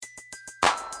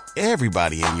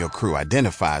Everybody in your crew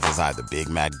identifies as either Big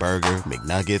Mac Burger,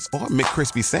 McNuggets, or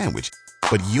McCrispy Sandwich.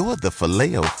 But you're the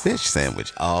Filet-O-Fish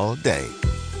Sandwich all day.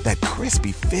 That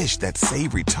crispy fish, that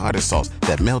savory tartar sauce,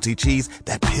 that melty cheese,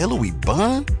 that pillowy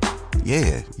bun.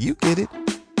 Yeah, you get it.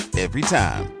 Every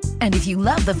time. And if you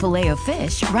love the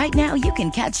Filet-O-Fish, right now you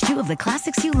can catch two of the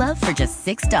classics you love for just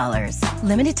 $6.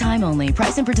 Limited time only.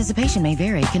 Price and participation may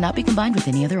vary. Cannot be combined with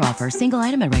any other offer. Single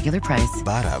item at regular price.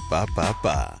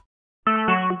 Ba-da-ba-ba-ba.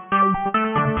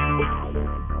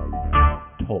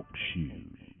 Talk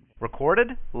shoes.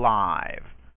 Recorded live.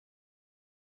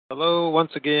 Hello,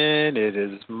 once again, it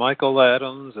is Michael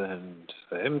Adams and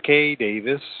M.K.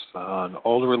 Davis on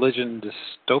Old Religion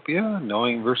Dystopia,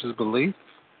 Knowing versus Belief.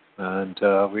 And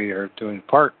we are doing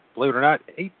part, believe it or not,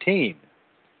 18.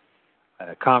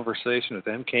 A conversation with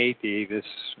M.K. Davis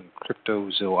and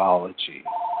Cryptozoology.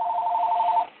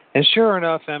 And sure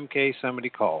enough, M.K., somebody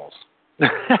calls.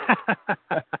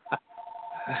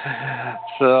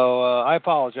 So I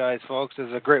apologize, folks. This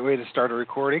is a great way to start a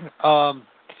recording. I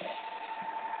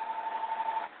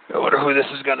wonder who this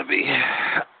is going to be.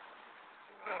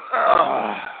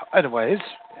 Anyways,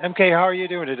 MK, how are you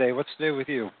doing today? What's new with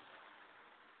you?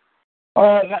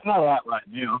 Not a lot right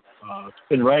now. It's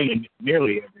been raining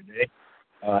nearly every day.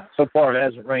 So far it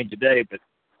hasn't rained today, but it's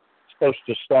supposed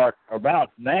to start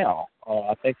about now.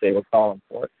 I think they were calling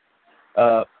for it.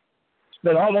 It's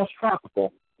been almost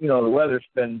tropical. You know, the weather's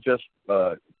been just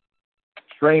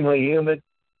extremely humid,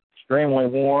 extremely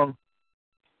warm,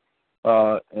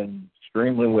 and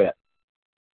extremely wet.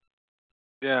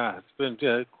 Yeah, it's been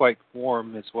quite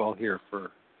warm as well here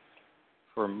for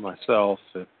myself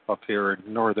up here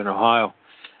in northern Ohio.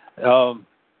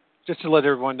 Just to let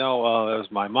everyone know, that was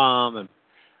my mom, and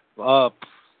a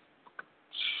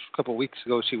couple of weeks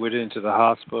ago she went into the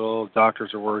hospital.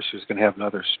 Doctors are worried she was going to have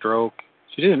another stroke.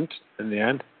 She didn't in the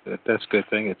end. That's a good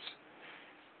thing.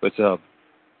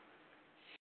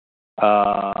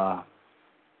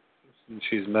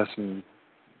 She's messing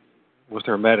with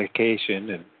her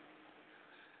medication,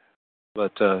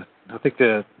 but I think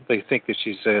that they think that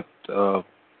she's at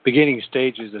beginning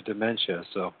stages of dementia.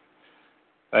 So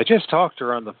I just talked to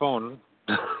her on the phone.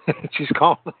 She's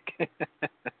calling.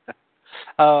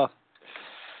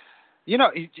 You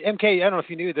know, MK, I don't know if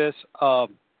you knew this.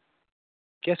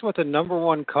 Guess what the number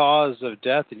one cause of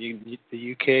death in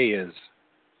the UK is?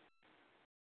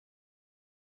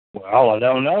 Well, I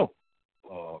don't know.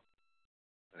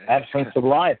 Absence of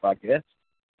life, I guess.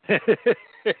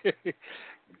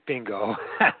 Bingo.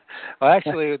 Well,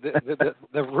 actually, the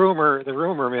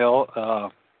rumor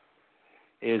mill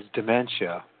is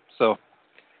dementia. So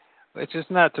it's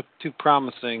just not too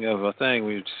promising of a thing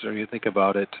when you think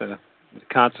about it, the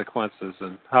consequences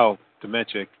and how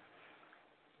dementia.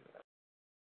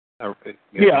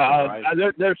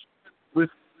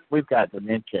 We've got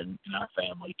dementia in our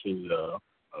family too.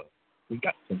 We've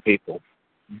got some people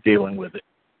dealing with it,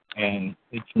 and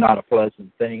it's not a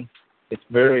pleasant thing. It's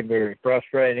very, very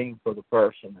frustrating for the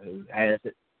person who has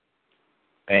it,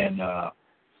 and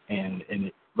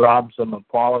it robs them of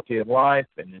quality of life,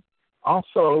 and it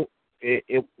also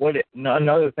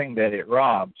another thing that it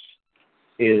robs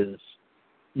is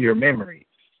your memories,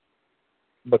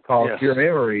 because yes. Your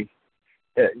memory.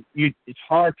 It's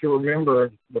hard to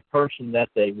remember the person that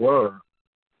they were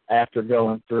after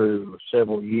going through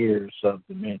several years of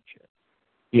dementia.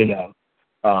 You know,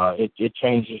 it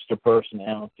changes their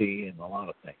personality and a lot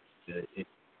of things.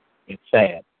 It's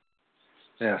sad.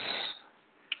 Yes.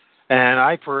 And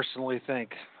I personally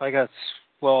think I had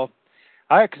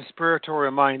a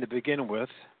conspiratorial mind to begin with,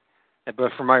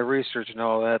 but from my research and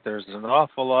all that, there's an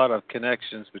awful lot of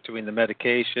connections between the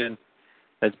medication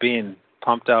that's being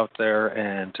pumped out there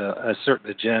and a certain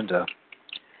agenda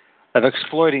of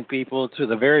exploiting people to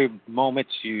the very moment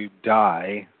you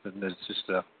die. And it's just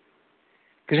because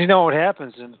you know what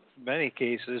happens in many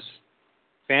cases,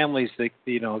 families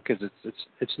because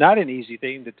it's not an easy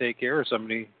thing to take care of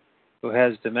somebody who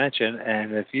has dementia,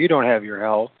 and if you don't have your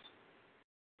health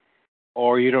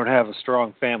or you don't have a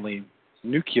strong family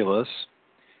nucleus,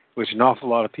 which an awful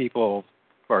lot of people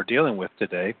are dealing with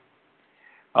today,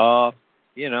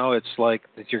 it's like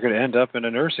that you're going to end up in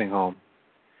a nursing home.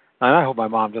 And I hope my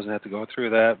mom doesn't have to go through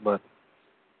that, but,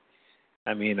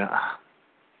 I mean,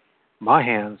 my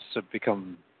hands have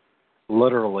become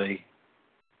literally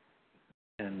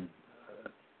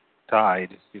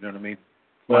tied, you know what I mean?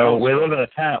 Well, we live in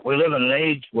an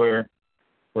age where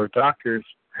doctors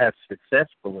have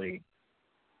successfully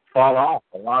fought off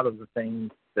a lot of the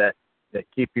things that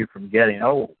keep you from getting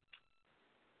old.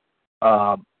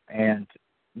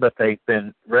 But they've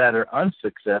been rather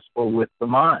unsuccessful with the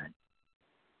mind.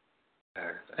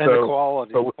 And So,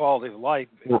 the quality of life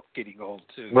is getting old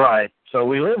too. Right. So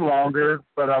we live longer,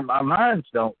 but our minds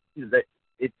don't.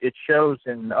 It shows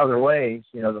in other ways.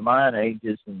 You know, the mind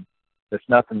ages, and there's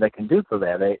nothing they can do for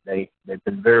that. They've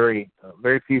been very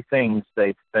few things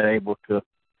they've been able to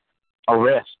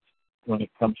arrest when it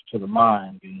comes to the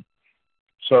mind. And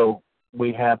so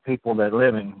we have people that are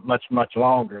living much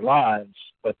longer lives,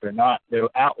 but they're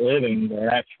outliving their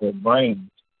actual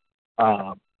brains,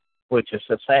 which is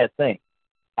a sad thing.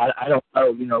 I don't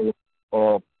know, you know,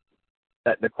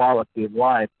 that the quality of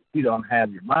life, if you don't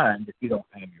have your mind, if you don't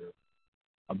have your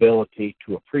ability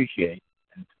to appreciate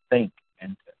and to think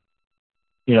and to,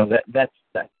 you know,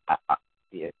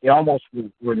 you almost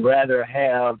would rather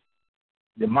have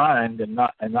the mind and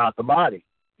not the body,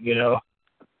 you know,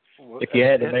 if you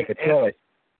had to make a choice.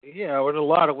 Yeah, well, in a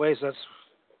lot of ways, that's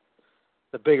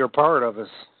the bigger part of us.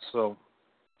 So,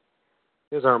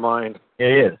 is our mind.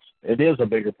 It is a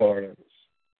bigger part of us.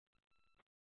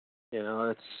 You know,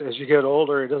 it's as you get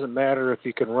older, it doesn't matter if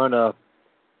you can run a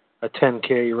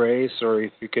 10K race or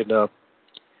if you could,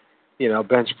 you know,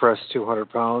 bench press 200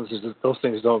 pounds. Those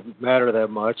things don't matter that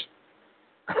much.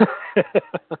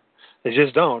 They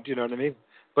just don't. You know what I mean?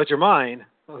 But your mind,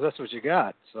 well, that's what you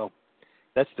got. So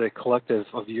that's the collective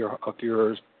of your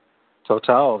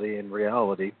totality and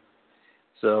reality.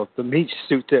 So the meat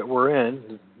suit that we're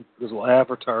in, this little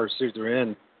avatar suit they're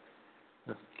in,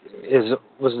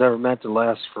 was never meant to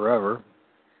last forever.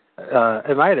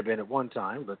 It might have been at one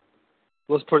time, but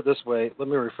let's put it this way. Let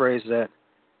me rephrase that.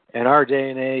 In our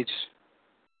day and age,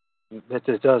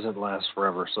 it doesn't last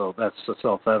forever. So that's a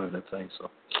self-evident thing. So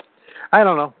I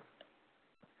don't know.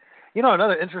 You know,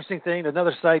 another interesting thing,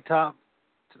 another side top,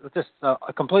 just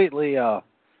a completely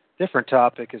different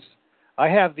topic is I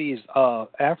have these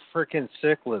African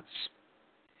cichlids,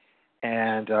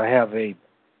 and I have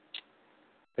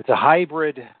it's a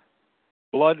hybrid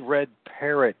blood red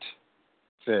parrot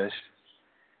fish.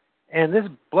 And this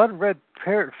blood red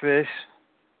parrotfish,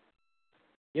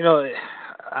 you know,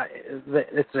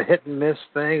 it's a hit and miss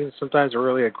thing. Sometimes they're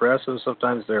really aggressive.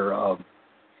 Sometimes they're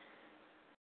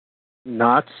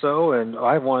not so. And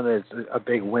I have one that's a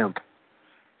big wimp.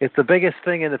 It's the biggest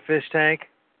thing in the fish tank,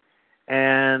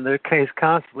 and he's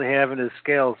constantly having his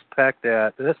scales pecked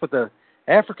at. And that's what the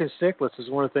African cichlids is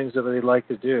one of the things that they like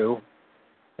to do,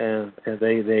 and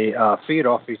they feed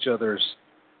off each other's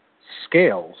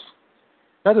scales.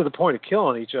 Not to the point of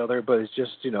killing each other, but it's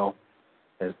just, you know,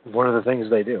 one of the things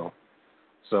they do.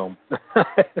 So,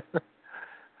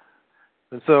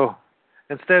 and so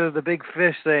instead of the big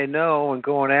fish saying no and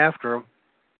going after them,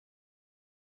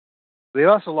 they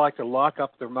also like to lock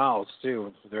up their mouths,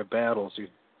 too, for their battles. You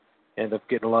end up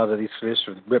getting a lot of these fish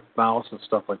with ripped mouths and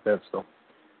stuff like that. So,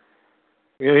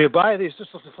 you buy these, just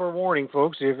for warning,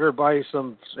 folks, if you ever buy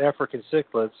some African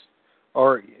cichlids,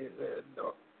 or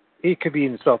it could be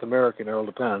in South America, it all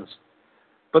depends.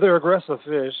 But they're aggressive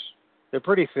fish. They're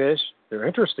pretty fish. They're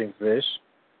interesting fish.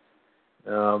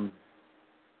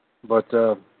 But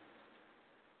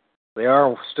they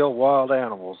are still wild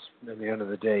animals at the end of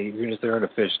the day, even if they're in a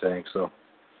fish tank. So.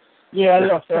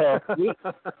 Yeah,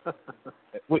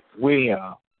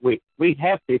 we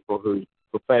have people who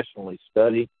professionally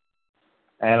study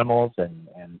animals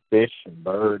and fish and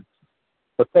birds,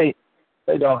 but they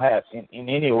don't have in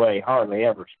any way hardly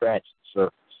ever scratched the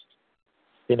surface.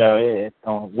 You know, it's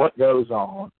on what goes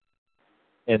on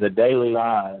in the daily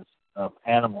lives of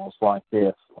animals like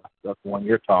this, like the one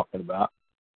you're talking about.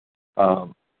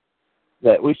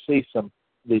 That we see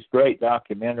these great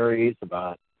documentaries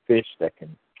about fish that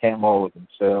can camo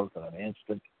themselves in an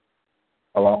instant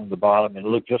along the bottom and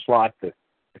look just like the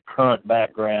current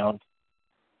background.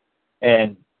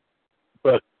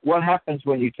 But what happens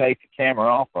when you take the camera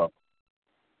off of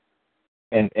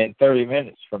them? And 30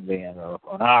 minutes from then, or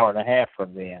an hour and a half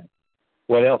from then,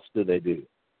 what else do they do?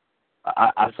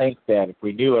 I think that if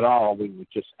we knew it all, we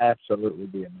would just absolutely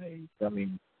be amazed. I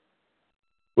mean,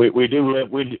 we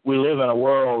live in a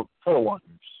world full of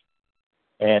wonders,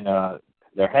 and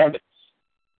their habits,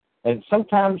 and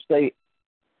sometimes the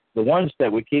ones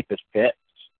that we keep as pets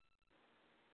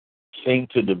seem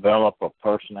to develop a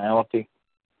personality,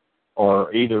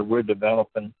 or either we're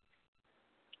developing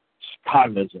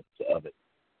cognizance of it.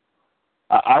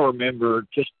 I remember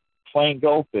just plain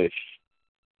goldfish.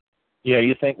 Yeah,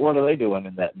 you think, what are they doing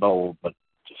in that bowl? But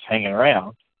just hanging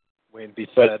around. Waiting to be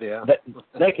fed, yeah.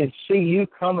 They can see you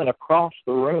coming across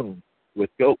the room with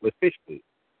fish food.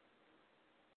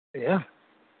 Yeah.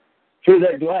 Through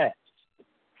that glass.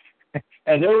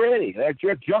 And they're ready. They're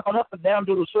jumping up and down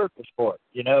to the surface for it,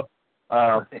 you know.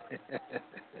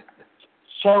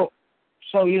 So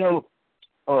you know,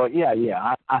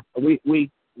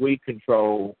 we we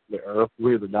control the Earth.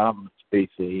 We're the dominant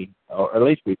species, or at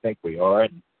least we think we are.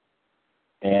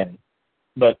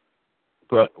 But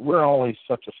we're only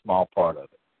such a small part of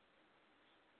it.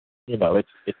 You know, it's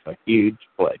a huge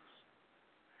place.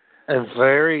 And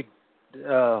very,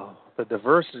 the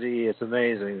diversity is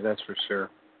amazing, that's for sure.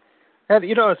 And,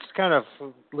 you know, it's kind of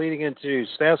leading into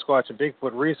Sasquatch and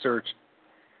Bigfoot research,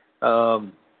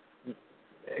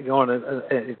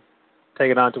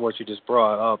 taking on to what you just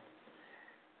brought up.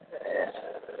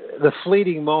 The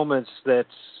fleeting moments that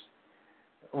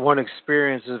one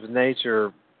experiences in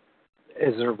nature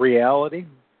is a reality.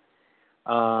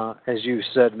 As you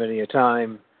said many a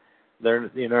time,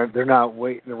 they're not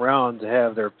waiting around to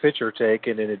have their picture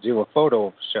taken and to do a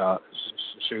photo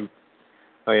shoot,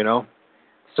 you know,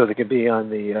 so they can be on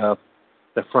the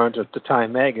front of the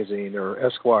Time magazine or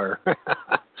Esquire.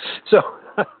 So,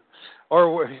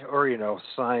 or you know,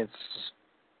 Science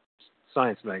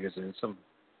magazine. So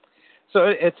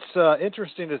it's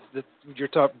interesting that you're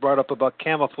brought up about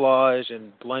camouflage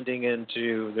and blending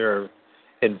into their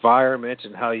environment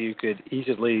and how you could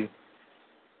easily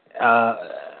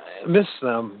miss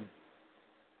them.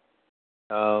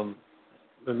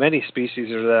 Many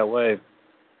species are that way,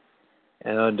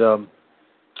 and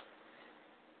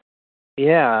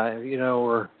yeah, you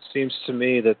know, seems to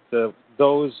me that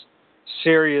those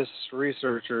serious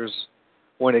researchers,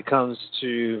 when it comes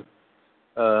to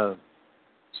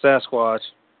Sasquatch,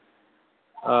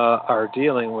 are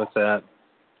dealing with that.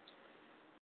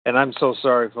 And I'm so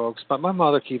sorry, folks, but my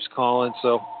mother keeps calling,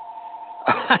 so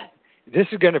this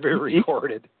is going to be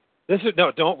recorded.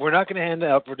 We're not going to hang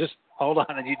up. We're just, hold on,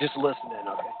 and you just listen in,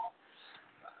 okay?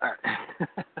 All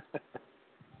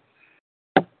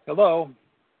right. Hello?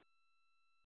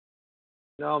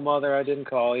 No, Mother, I didn't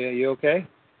call you. You okay?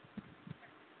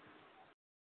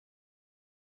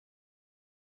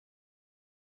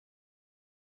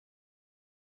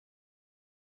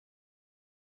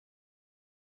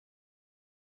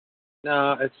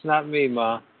 No, it's not me,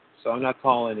 Ma. So I'm not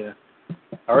calling you.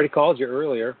 I already called you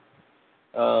earlier.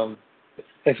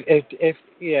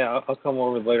 Yeah, I'll come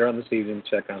over later on this evening and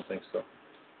check on things. So,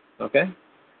 okay.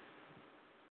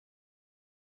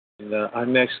 And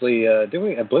I'm actually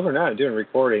believe it or not, I'm doing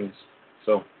recordings.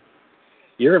 So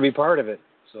you're gonna be part of it.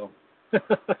 So.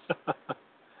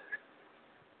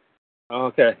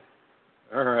 Okay.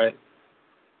 All right.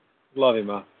 Love you,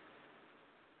 Ma.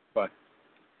 Bye.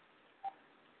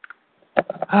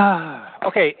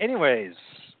 Okay. Anyways,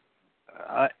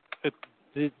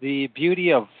 the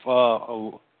beauty of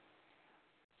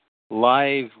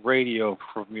live radio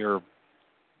from your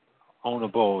own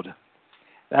abode.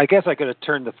 I guess I could have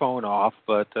turned the phone off,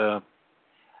 but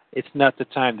it's not the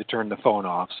time to turn the phone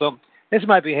off. So this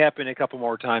might be happening a couple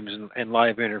more times in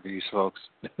live interviews, folks.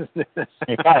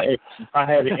 if I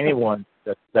had anyone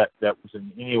that was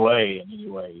in any way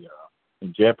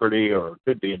in jeopardy or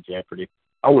could be in jeopardy,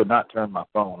 I would not turn my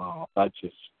phone off. I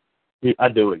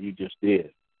do what you just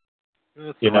did.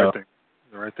 That's the right thing.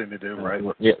 The right thing to do, right?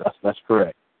 Yeah, that's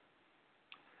correct.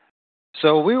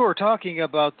 So we were talking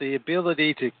about the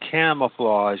ability to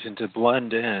camouflage and to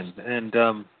blend in, and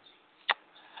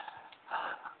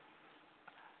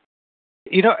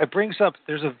you know, it brings up.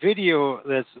 There's a video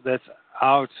that's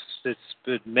out that's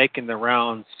been making the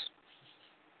rounds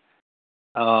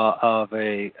of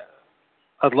a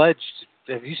alleged.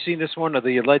 Have you seen this one of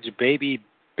the alleged baby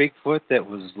Bigfoot that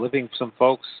was living with some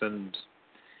folks and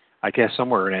I guess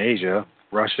somewhere in Asia,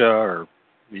 Russia or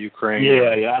Ukraine?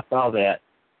 Yeah, I saw that.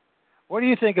 What do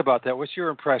you think about that? What's your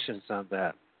impressions on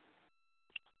that?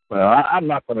 Well, I'm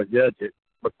not going to judge it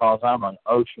because I'm an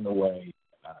ocean away,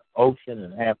 ocean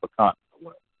and half a continent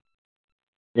away.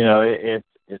 You know,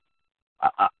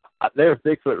 there's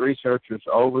Bigfoot researchers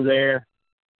over there.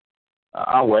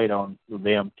 I'll wait on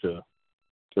them to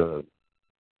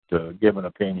give an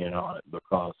opinion on it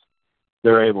because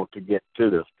they're able to get to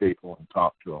those people and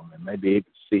talk to them and maybe even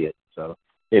see it. So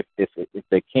if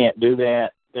they can't do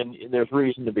that, then there's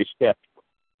reason to be skeptical.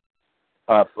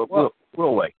 But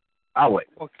we'll wait. I'll wait.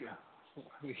 Okay.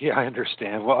 Yeah, I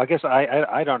understand. Well, I guess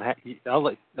I don't have. I'll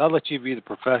let you be the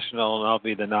professional and I'll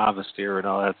be the novice here, and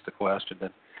I'll ask the question. Then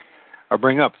I'll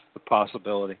bring up the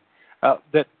possibility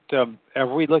that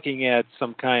are we looking at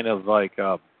some kind of like.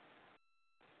 So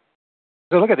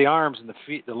look at the arms and the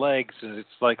feet, the legs, and it's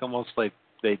like almost like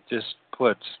they just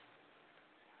put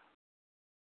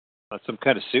some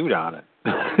kind of suit on it,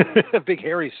 a big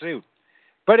hairy suit.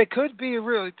 But it could be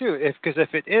really too, because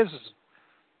if it is,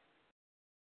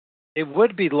 it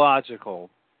would be logical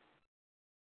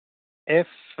if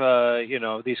you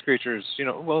know, these creatures, you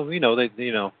know, well, you know, they,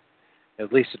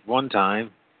 at least at one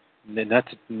time, in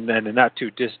the not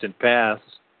too distant past,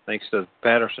 thanks to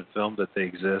Patterson film, that they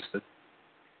existed,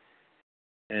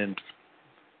 and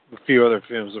a few other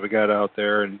films that we got out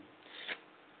there, and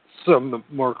some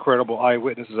more credible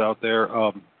eyewitnesses out there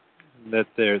that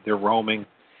they're roaming.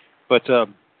 But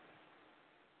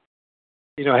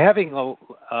having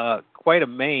quite a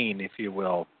mane, if you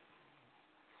will.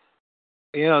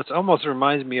 It almost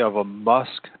reminds me of a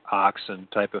musk oxen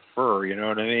type of fur. You know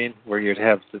what I mean? Where you'd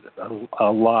have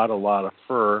a lot of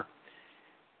fur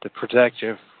to protect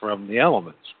you from the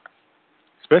elements,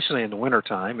 especially in the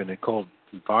wintertime and in cold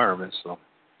environments. So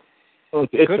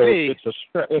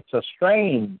it's a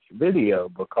strange video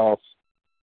because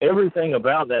everything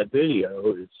about that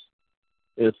video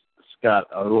is got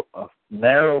a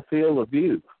narrow field of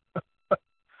view.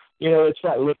 It's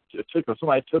like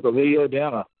somebody took a video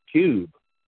down a tube.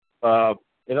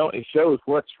 It only shows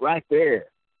what's right there.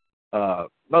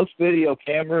 Most video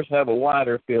cameras have a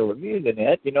wider field of view than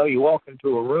that. You walk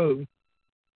into a room,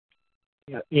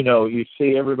 you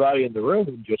see everybody in the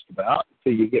room just about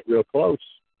until you get real close.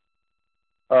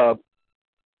 That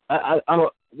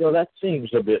seems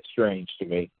a bit strange to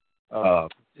me.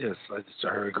 Yes,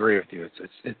 I agree with you.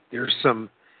 There's some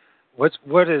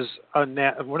what is a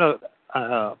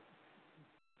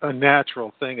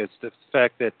natural thing. It's the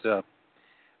fact that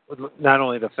not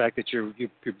only the fact that you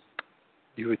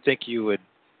would think you would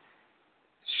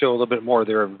show a little bit more of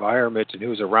their environment and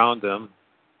who's around them.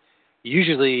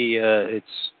 Usually,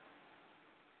 it's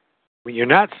when you're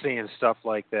not seeing stuff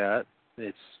like that.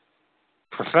 It's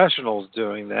professionals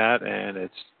doing that, and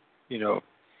it's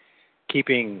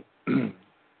keeping, I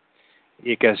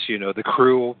guess the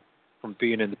crew from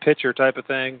being in the picture type of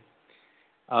thing.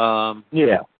 And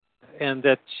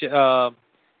that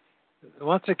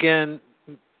once again,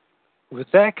 with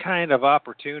that kind of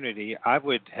opportunity, I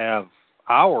would have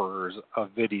hours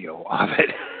of video of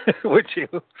it. Would you?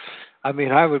 I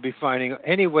mean, I would be finding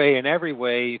any way and every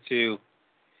way to.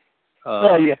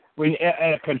 When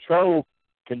in a controlled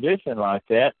condition like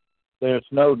that, there's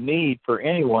no need for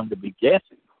anyone to be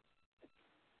guessing.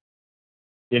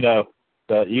 You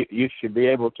should be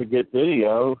able to get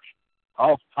video,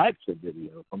 all types of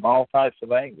video from all types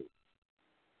of angles.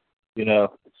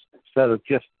 Instead of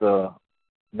just a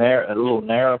little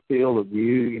narrow field of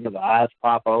view, the eyes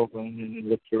pop open and you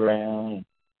look around. And,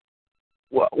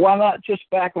 why not just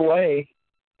back away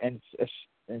and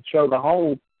show the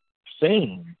whole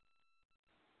scene?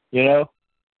 So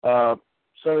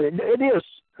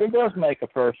it does make a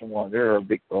person wonder, or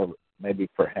maybe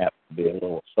perhaps be a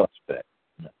little suspect.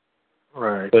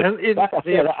 Right. But And like I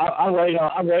said, I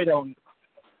wait on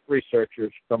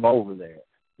researchers from over there,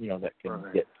 that can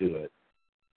get to it.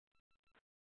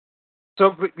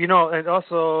 So, and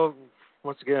also,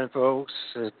 once again, folks,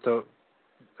 I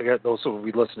got those who will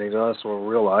be listening to us will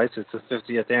realize it's the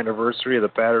 50th anniversary of the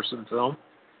Patterson film.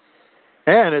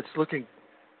 And it's looking,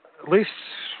 at least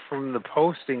from the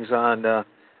postings on the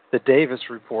Davis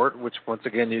Report, which once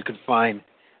again you can find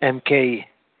MK's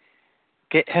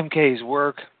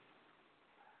work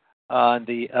on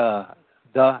the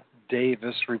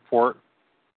Davis Report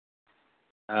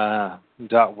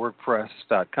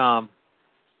 .wordpress.com,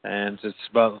 and it's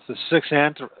about the sixth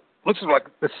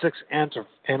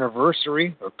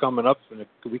anniversary, or coming up in a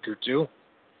week or two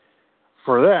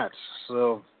for that.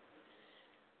 So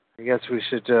I guess we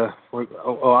should.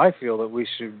 I feel that we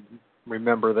should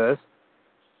remember this.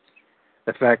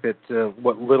 The fact that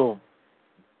what little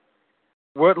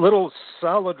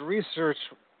solid research,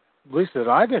 at least that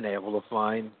I've been able to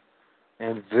find,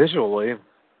 and visually,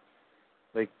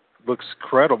 looks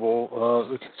credible.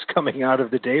 It's coming out of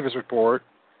the Davis Report,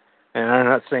 and I'm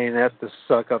not saying that to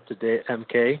suck up to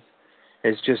MK.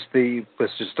 It's just the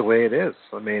way it is.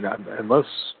 I mean, unless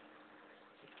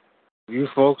you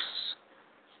folks,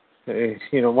 want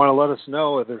to let us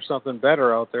know if there's something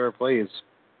better out there, please.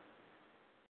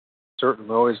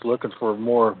 Certainly, always looking for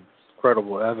more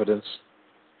credible evidence,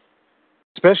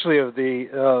 especially of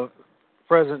the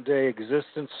present day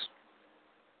existence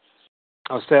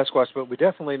of Sasquatch. But we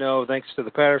definitely know, thanks to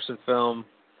the Patterson film,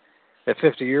 that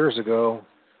 50 years ago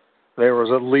there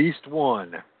was at least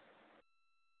one,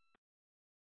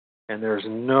 and there's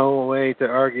no way to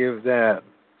argue that.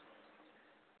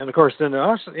 And of course, then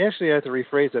actually I have to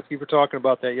rephrase that. You were talking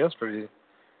about that yesterday.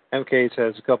 MK's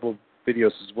has a couple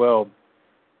videos as well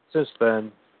since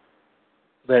then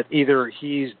that either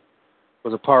he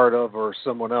was a part of or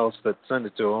someone else that sent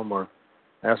it to him or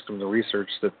asked him to research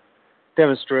that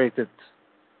demonstrate that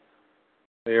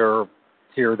they are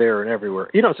here, there, and everywhere.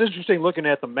 It's interesting looking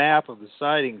at the map of the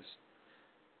sightings,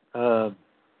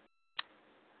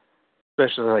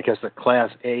 especially, I guess, the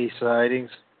Class A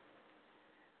sightings,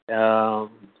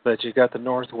 that you got the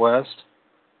Northwest,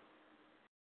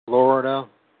 Florida,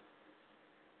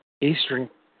 eastern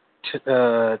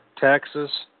Texas,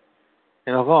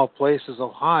 and of all places,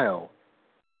 Ohio.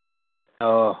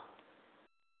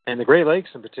 And the Great Lakes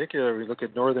in particular, we look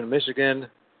at northern Michigan,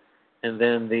 and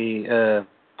then the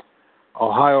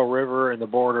Ohio River and the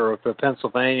border of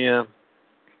Pennsylvania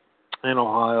and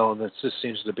Ohio, and there just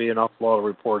seems to be an awful lot of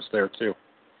reports there too.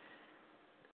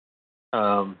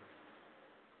 I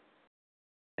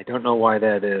don't know why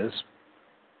that is,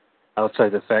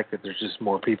 outside the fact that there's just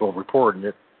more people reporting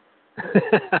it.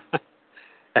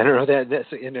 I don't know,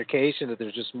 that's an indication that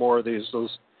there's just more of those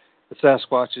the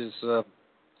Sasquatches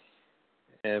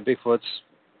and Bigfoots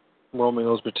roaming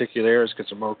those particular areas because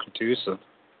they're more conducive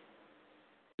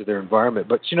to their environment.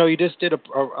 But you just did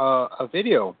a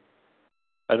video,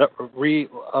 a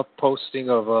posting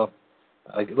of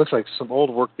it looks like some old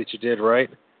work that you did,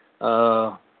 right?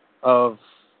 Of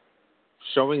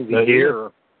showing the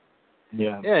ear.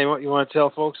 Yeah. Yeah. You want to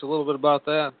tell folks a little bit about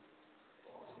that?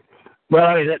 Well,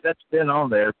 I mean, that's been on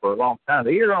there for a long time.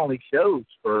 The ear only shows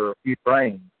for a few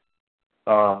frames.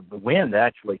 The wind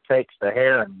actually takes the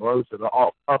hair and blows it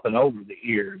all up and over the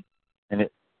ear, and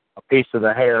a piece of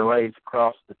the hair lays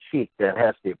across the cheek that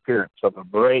has the appearance of a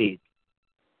braid.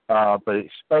 But it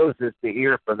exposes the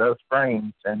ear for those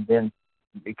frames, and then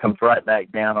it comes right back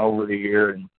down over the ear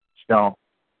and it's gone.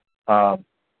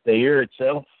 The ear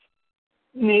itself,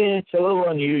 it's a little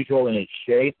unusual in its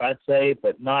shape, I'd say,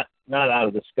 but not out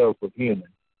of the scope of human.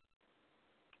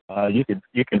 You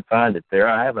can find it there.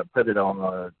 I haven't put it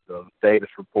on the Davis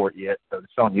report yet, so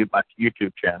it's on my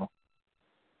YouTube channel.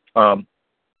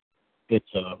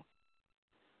 It's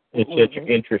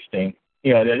interesting.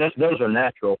 Those are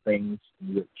natural things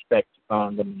you expect to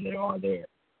find them, and they are there.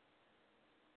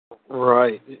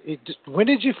 Right. When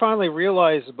did you finally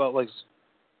realize about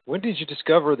when did you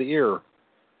discover the ear?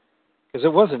 Because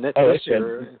it wasn't this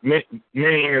year. Many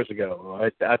years ago.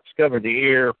 I discovered the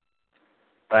ear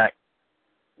back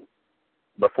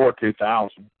before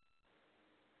 2000.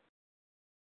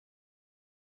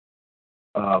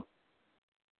 I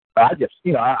just,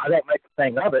 I don't make a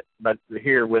thing of it, but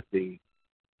here with the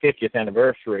 50th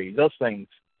anniversary, those things,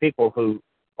 people who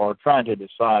are trying to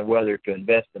decide whether to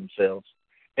invest themselves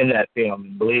in that film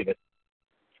and believe it,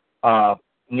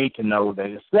 need to know that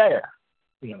it's there.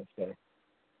 It's there.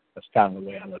 That's kind of the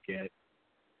way I look at it.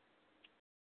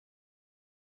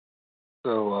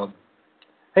 So,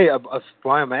 hey,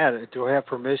 while I'm at it, do I have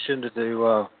permission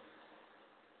to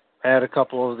add a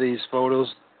couple of these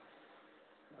photos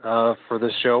for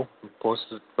this show? Post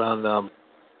it on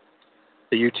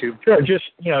the YouTube. Sure.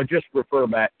 Just refer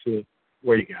back to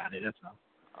where you got it. That's all.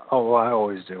 Oh, well, I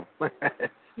always do.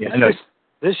 Yeah, I know.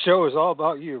 This show is all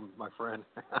about you, my friend,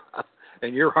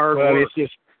 and your hard work.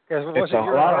 It's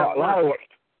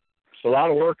a lot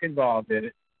of work involved in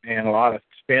it, and a lot of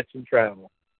expense and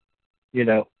travel.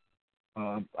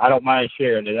 I don't mind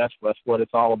sharing it. That's what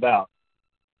it's all about.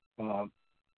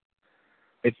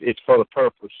 It's for the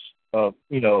purpose of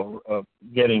of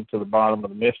getting to the bottom of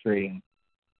the mystery,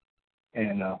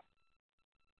 and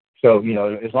so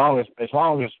as long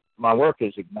as my work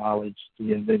is acknowledged,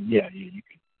 then you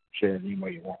can share it any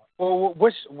way you want. Well,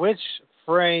 which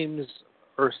frames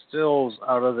or stills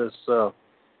out of this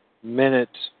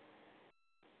minute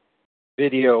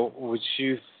video would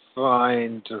you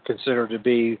find or consider to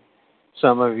be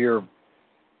some of your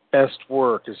best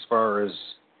work as far as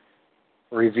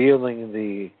revealing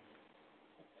the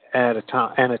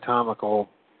anatomical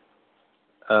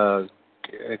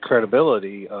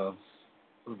credibility of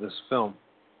this film?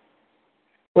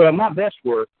 Well, my best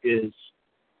work is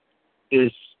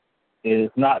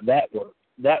not that work.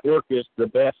 That work is the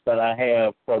best that I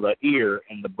have for the ear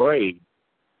and the braid.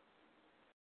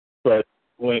 But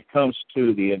when it comes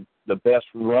to the best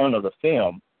run of the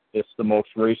film, it's the most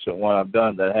recent one I've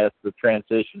done that has the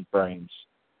transition frames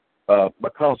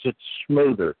because it's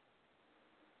smoother.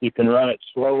 You can run it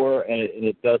slower and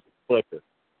it doesn't flicker.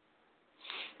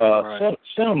 Right.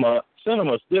 Cinema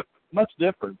is much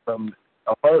different from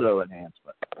a photo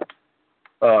enhancement.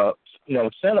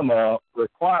 Cinema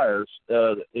requires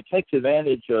it takes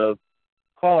advantage of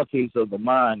qualities of the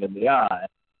mind and the eye.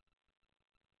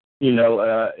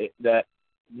 That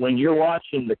when you're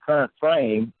watching the current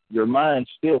frame, your mind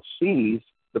still sees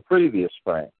the previous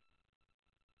frame.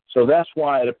 So that's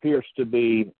why it appears to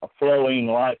be a flowing,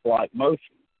 lifelike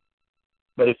motion.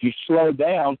 But if you slow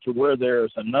down to where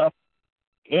there's enough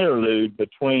interlude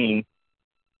between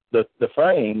the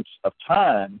frames of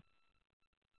time,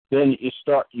 then you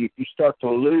start to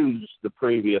lose the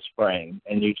previous frame,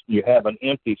 and you have an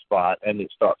empty spot, and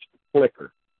it starts to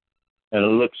flicker, and it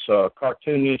looks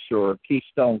cartoonish or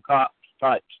Keystone Cops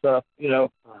type stuff,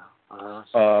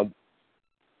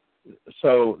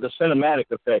 so the cinematic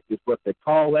effect is what they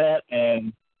call that,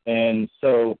 and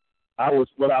so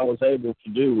what I was able to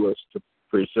do was to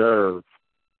preserve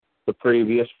the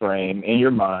previous frame in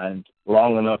your mind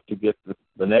long enough to get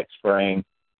the next frame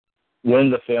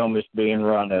when the film is being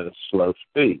run at a slow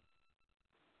speed.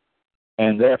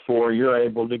 And therefore, you're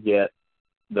able to get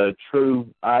the true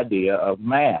idea of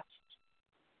masks.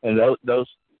 And those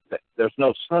there's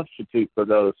no substitute for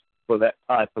that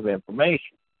type of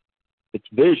information. It's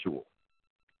visual.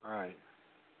 Right.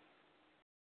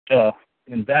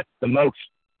 And that's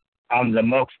I'm the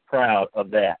most proud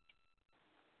of that.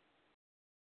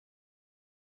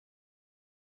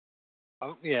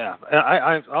 Oh, yeah.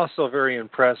 I'm also very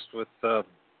impressed with, this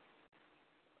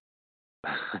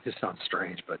sounds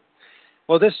strange, but,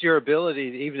 well, your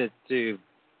ability even to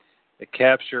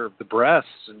capture the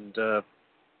breasts and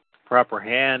proper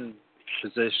hand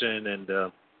position,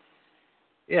 and,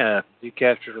 yeah, you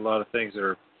captured a lot of things that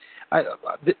are, I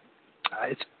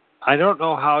don't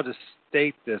know how to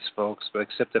state this, folks, but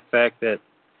except the fact that,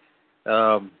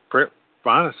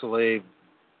 honestly,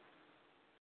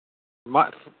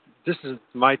 this is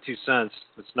my 2 cents.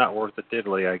 It's not worth a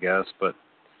diddly, I guess, but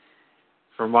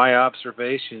from my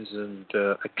observations and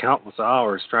countless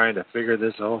hours trying to figure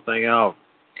this whole thing out,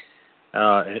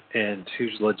 and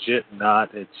who's legit and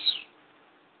not,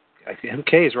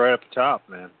 MK is right up the top,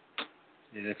 man.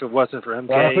 And if it wasn't for MK...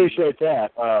 Well, I appreciate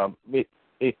that.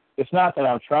 It's not that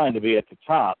I'm trying to be at the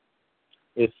top.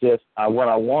 It's just what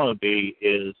I want to be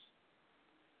is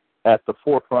at the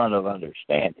forefront of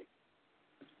understanding.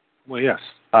 Well, yes.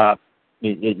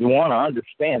 You want to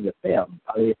understand the film.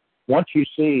 I mean, once you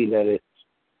see that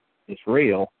it's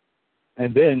real,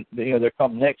 and then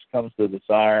next comes the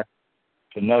desire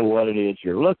to know what it is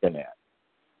you're looking at.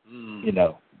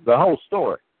 The whole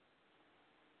story.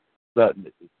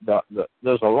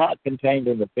 There's a lot contained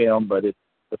in the film, but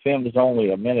the film is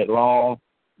only a minute long,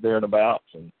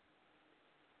 thereabouts, and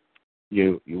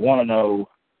you want to know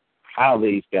how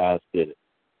these guys did it.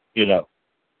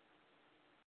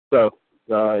 So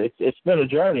it's been a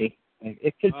journey.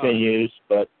 It continues,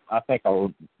 but I think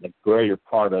the greater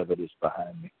part of it is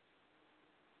behind me.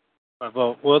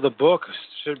 Well, the book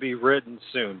should be written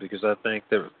soon, because I think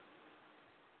that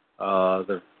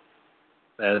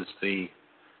as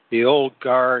the old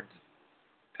guard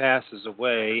passes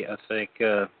away, I think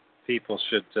people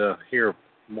should hear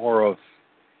more of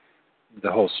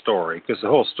the whole story, because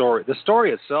the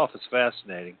story itself is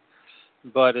fascinating.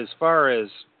 But as far as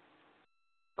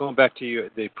going back to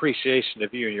the appreciation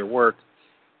of you and your work,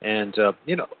 and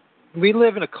we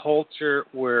live in a culture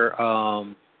where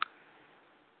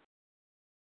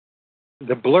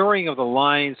the blurring of the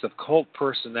lines of cult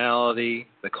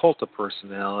of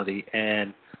personality,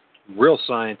 and real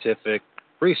scientific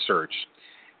research.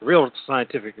 Real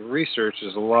scientific research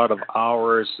is a lot of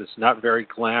hours. It's not very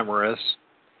glamorous.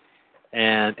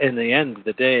 And in the end of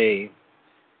the day,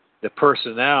 the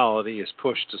personality is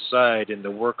pushed aside and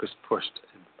the work is pushed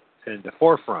in the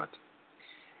forefront.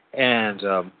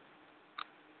 And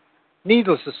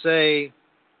needless to say,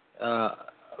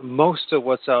 most of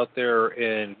what's out there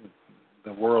in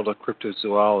the world of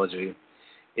cryptozoology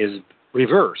is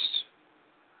reversed.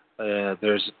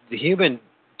 There's the human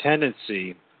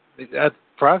tendency,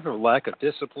 probably for lack of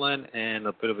discipline and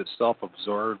a bit of its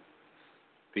self-absorbed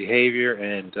behavior,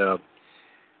 and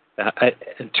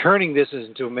turning this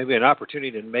into maybe an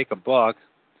opportunity to make a buck,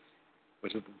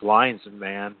 which blinds a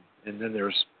man. And then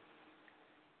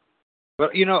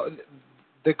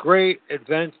the great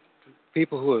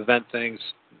people who invent things,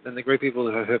 and the great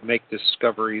people who make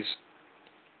discoveries,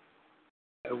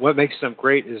 what makes them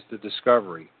great is the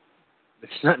discovery.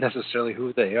 It's not necessarily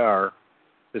who they are,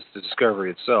 it's the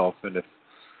discovery itself. And if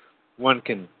one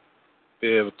can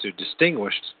be able to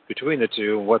distinguish between the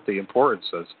two and what the importance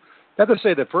is, not to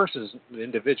say the person is the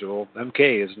individual.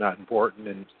 MK is not important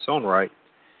in its own right.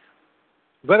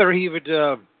 Whether he would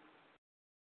have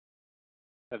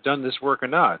done this work or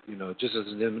not, just as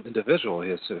an individual,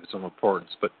 he has some importance.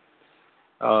 But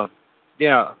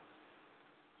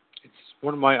it's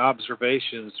one of my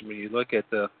observations when you look at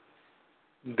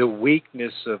the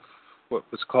weakness of what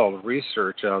was called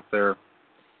research out there,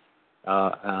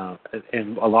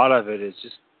 and a lot of it is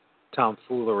just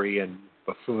tomfoolery and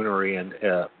buffoonery and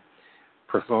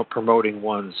promoting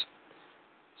one's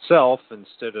self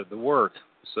instead of the work.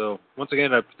 So once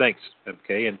again, thanks,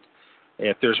 MK. And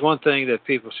if there's one thing that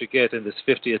people should get in this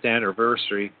 50th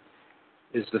anniversary,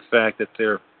 is the fact that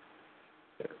there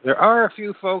are a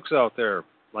few folks out there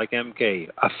like MK.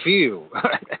 A few.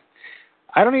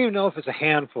 I don't even know if it's a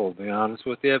handful, to be honest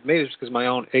with you. Maybe it's because of my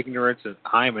own ignorance and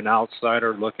I'm an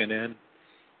outsider looking in.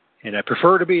 And I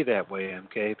prefer to be that way,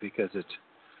 MK, because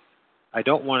I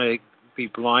don't want to be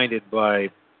blinded by,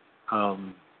 well,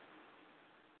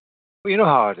 you know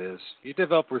how it is. You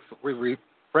develop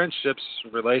friendships,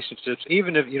 relationships,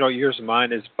 even if, yours and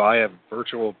mine is via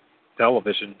virtual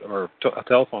television or a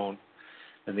telephone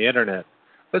and the internet.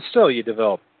 But still, you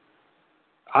develop,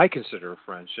 I consider,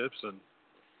 friendships,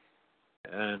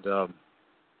 and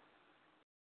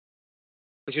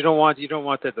but you don't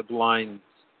want that to blind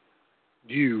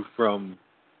you from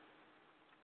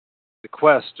the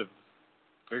quest of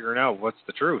figuring out what's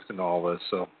the truth in all this.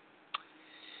 So,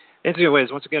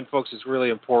 anyways, once again, folks, it's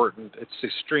really important. It's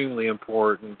extremely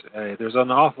important. There's an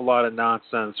awful lot of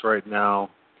nonsense right now.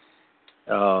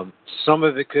 Some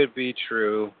of it could be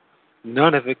true.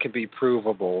 None of it can be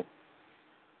provable.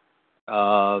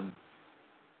 I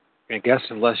guess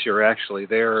unless you're actually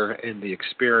there in the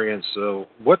experience. So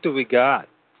what do we got?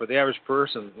 For the average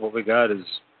person, what we got is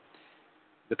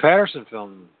the Patterson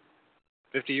film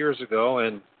 50 years ago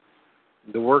and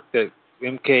the work that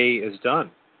MK has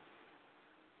done.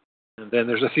 And then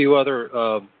there's a few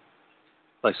other,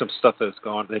 like some stuff that's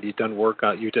gone that you've done work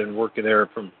on. You done work in there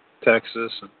from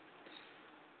Texas.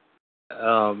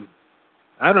 And,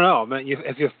 I don't know. I mean,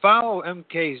 if you follow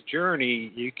MK's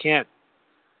journey, you can't.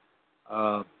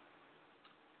 Well,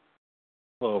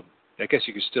 I guess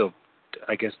you could still,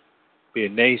 be a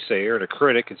naysayer and a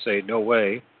critic and say no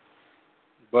way.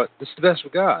 But it's the best we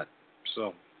got.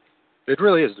 So it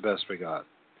really is the best we got.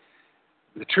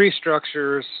 The tree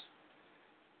structures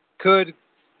could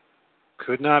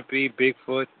not be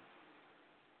Bigfoot.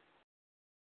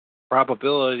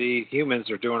 Probability, humans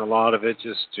are doing a lot of it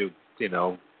just to,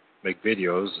 make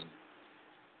videos.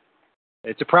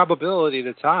 It's a probability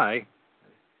that's high.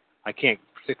 I can't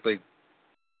particularly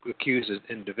accuse an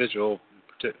individual,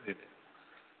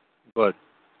 but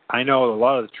I know a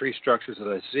lot of the tree structures that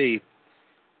I see,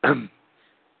 an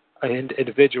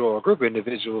individual or a group of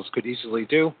individuals could easily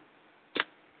do.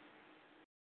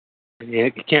 And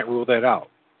you can't rule that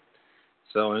out.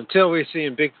 So until we're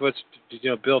seeing Bigfoot's,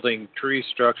 building tree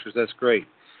structures, that's great.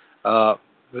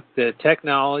 With the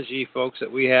technology, folks, that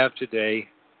we have today,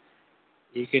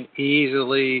 you can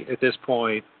easily, at this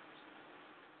point,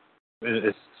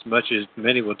 as much as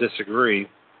many will disagree,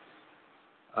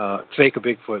 fake a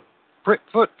Bigfoot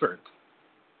footprint.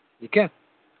 You can.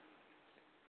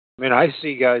 I mean, I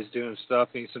see guys doing stuff.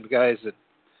 Some guys that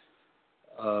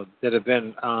have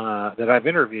been that I've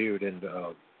interviewed and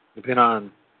have been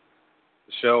on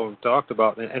the show and talked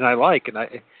about, and I like, and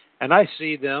I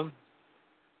see them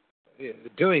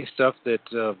doing stuff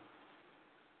that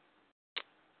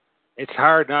it's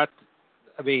hard not.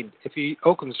 I mean, if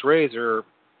Occam's razor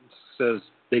says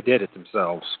they did it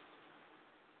themselves,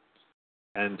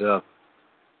 and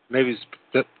maybe it's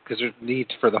because there's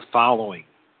need for the following.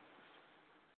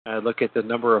 I look at the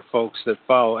number of folks that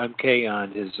follow MK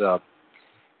on his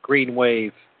Green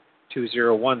Wave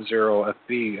 2010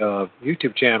 FB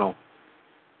YouTube channel.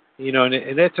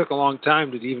 And that took a long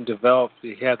time to even develop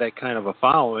to have that kind of a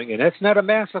following, and that's not a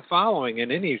massive following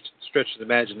in any stretch of the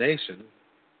imagination.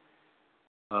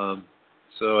 So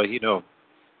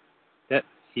that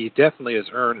he definitely has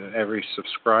earned every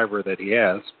subscriber that he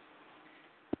has,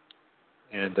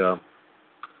 and so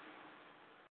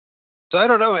I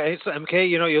don't know. It's MK.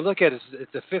 You look at it's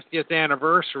the 50th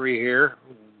anniversary here.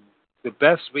 The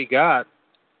best we got,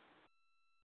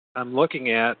 I'm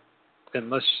looking at,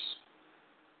 unless.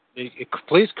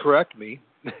 Please correct me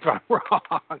if I'm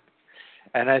wrong.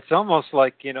 And it's almost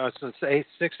like, it's the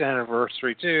 6th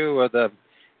anniversary, too, of the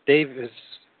Davis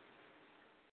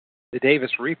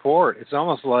report. It's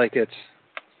almost like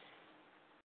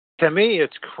to me,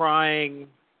 it's crying.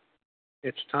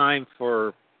 It's time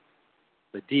for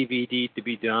the DVD to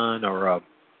be done, or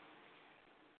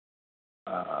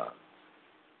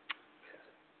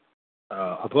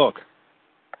a book.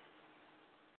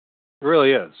 It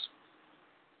really is.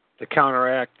 To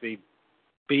counteract the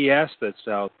BS that's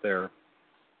out there.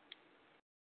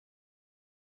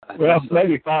 Well,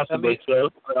 maybe possibly so.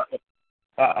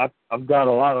 I've got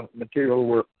a lot of material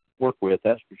to work with,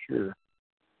 that's for sure.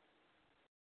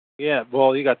 Yeah,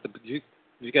 well, you got the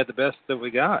best that we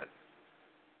got.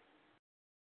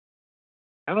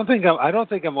 I don't think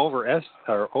I'm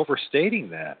overstating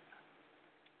that.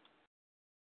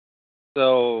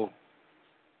 So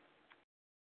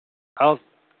I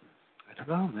don't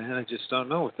know, man. I just don't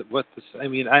know what this. I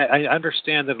mean, I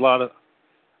understand that a lot of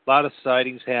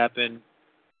sightings happen,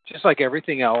 just like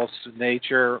everything else in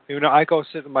nature. I go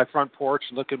sit on my front porch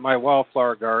and look at my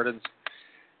wildflower gardens,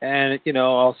 and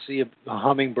I'll see a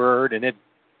hummingbird, and it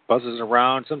buzzes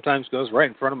around. Sometimes goes right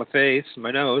in front of my face, my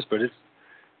nose, but it's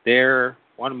there.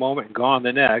 one moment and gone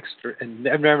the next, and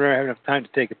never have enough time to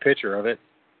take a picture of it.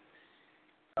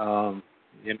 A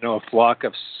flock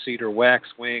of cedar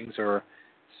waxwings or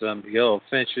some yellow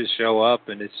finches show up,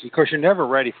 and it's, of course, you're never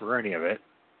ready for any of it.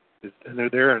 And they're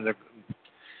there, and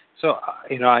so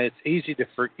it's easy to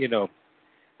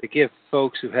give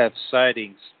folks who have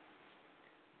sightings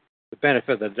the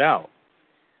benefit of the doubt.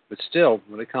 But still,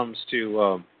 when it comes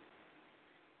to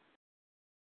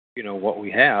what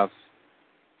we have,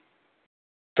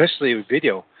 especially with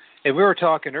video, and we were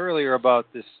talking earlier about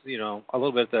this, a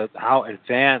little bit how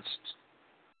advanced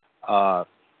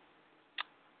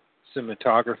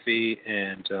cinematography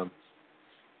and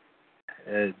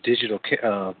digital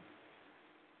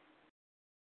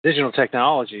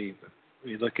technology.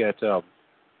 We look at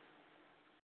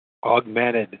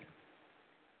augmented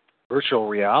virtual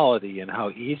reality and how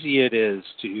easy it is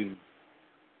to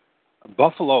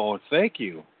buffalo and fake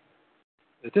you.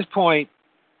 At this point,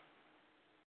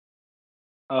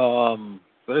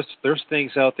 there's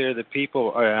things out there that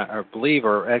people believe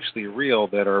are actually real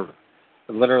that are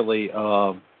literally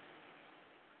an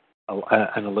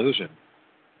illusion.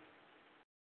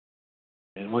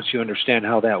 And once you understand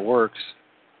how that works,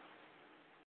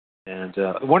 and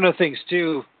one of the things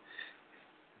too,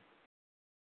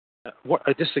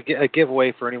 just a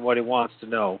giveaway for anybody who wants to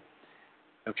know,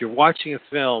 if you're watching a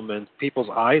film and people's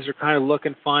eyes are kind of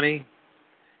looking funny,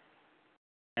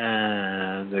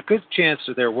 and a good chance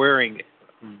that they're wearing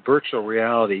virtual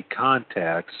reality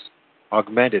contacts,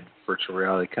 augmented virtual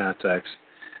reality contacts,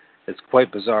 it's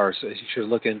quite bizarre. So you should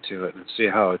look into it and see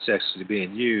how it's actually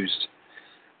being used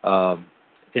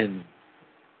in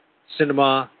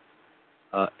cinema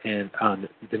and on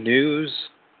the news.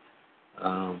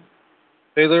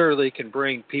 They literally can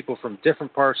bring people from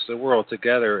different parts of the world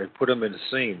together and put them in a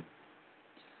scene.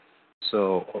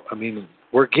 So,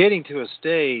 we're getting to a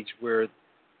stage where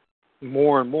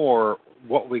more and more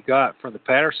what we got from the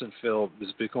Patterson film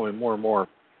is becoming more and more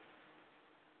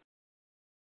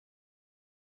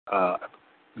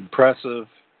impressive,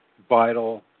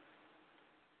 vital,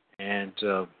 and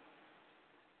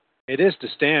it is the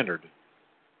standard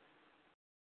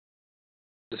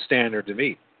to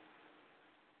meet.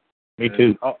 Me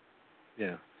too.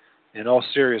 Yeah. And all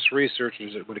serious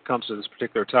researchers, when it comes to this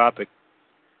particular topic,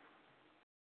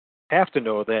 have to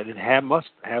know that and must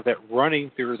have that running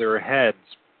through their heads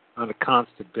on a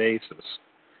constant basis.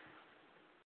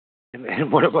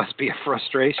 And what it must be a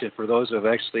frustration for those who have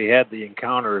actually had the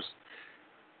encounters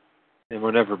and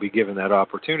will never be given that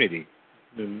opportunity.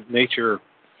 Nature,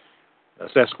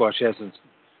 Sasquatch hasn't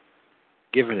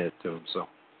given it to them, so.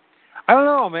 I don't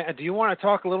know, man. Do you want to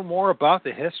talk a little more about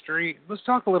the history? Let's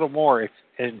talk a little more.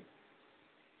 I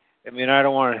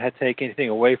don't want to take anything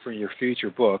away from your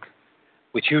future book,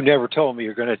 which you never told me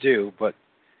you're going to do, but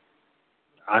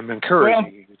I'm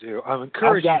encouraging you to do. I'm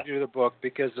encouraging you to do the book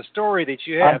because the story that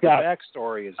you have, the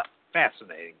backstory, is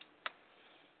fascinating.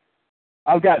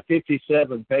 I've got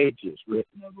 57 pages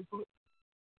written of a book.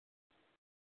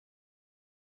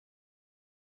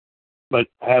 But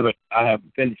I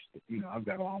haven't finished it. I've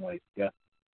got a long way to go.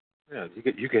 Yeah,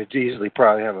 you could easily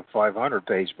probably have a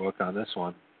 500-page book on this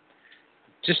one.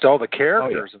 Just all the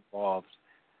characters involved.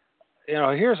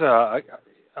 Here's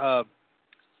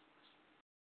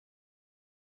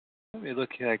let me look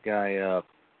that guy up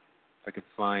if I can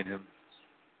find him.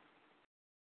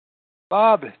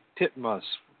 Bob Titmus.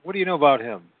 What do you know about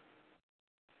him?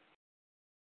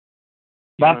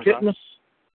 Bob Titmus?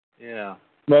 Yeah.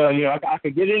 Well, I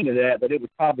could get into that, but it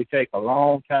would probably take a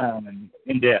long time and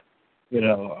in depth.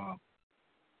 Well,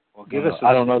 give us.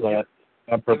 I don't know that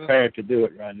I'm prepared to do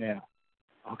it right now.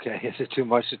 Okay, is it too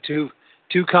much?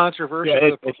 Too controversial?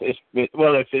 Yeah,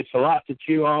 it's a lot to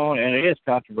chew on, and it is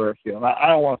controversial. I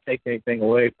don't want to take anything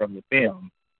away from the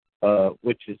film,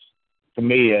 which is, to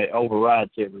me,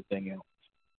 overrides everything else.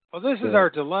 Well, this is our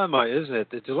dilemma, isn't it?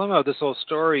 The dilemma of this whole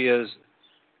story is,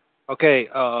 okay,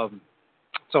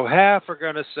 so half are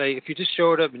going to say, if you just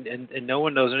showed up and no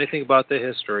one knows anything about the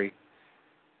history,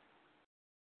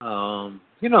 back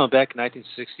in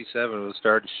 1967, it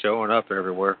started showing up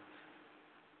everywhere.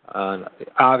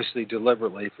 Obviously,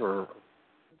 deliberately for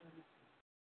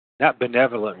not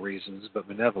benevolent reasons, but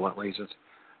benevolent reasons,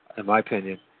 in my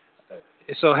opinion.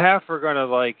 So half are going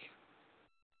to,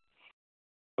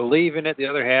 believe in it. The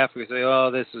other half we say, oh,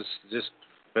 this is just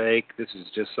fake. This is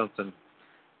just something,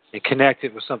 and connect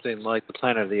it with something like the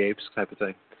Planet of the Apes type of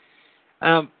thing.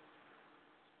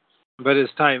 But as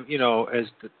time, as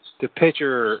the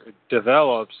picture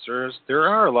develops, there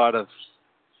are a lot of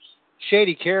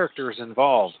shady characters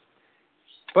involved.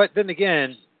 But then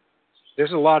again,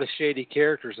 there's a lot of shady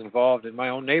characters involved in my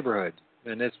own neighborhood.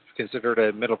 and it's considered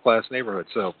a middle-class neighborhood.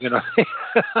 So,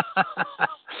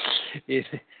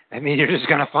 I mean, you're just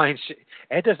going to find shit.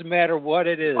 It doesn't matter what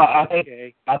it is. I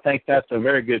think that's a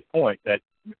very good point, that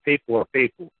people are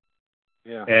people.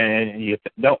 Yeah. And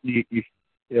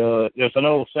there's an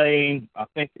old saying, I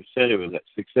think it said it was that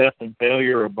success and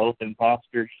failure are both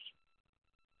imposters.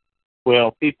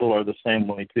 Well, people are the same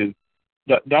way too.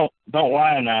 Don't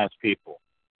lionize people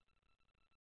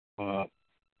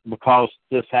because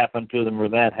this happened to them or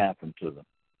that happened to them.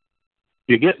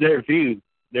 You get their view,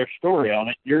 their story on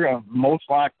it, you're going to most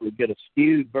likely get a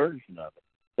skewed version of it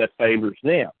that favors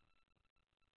them.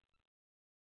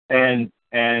 And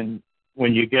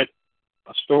when you get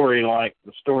a story like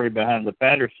the story behind the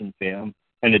Patterson film,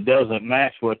 and it doesn't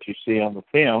match what you see on the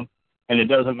film, and it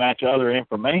doesn't match other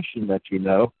information that you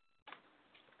know,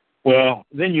 well,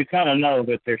 then you kind of know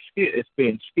that it's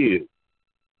being skewed.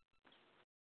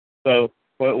 So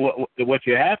what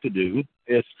you have to do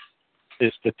is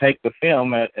to take the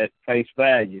film at face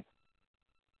value.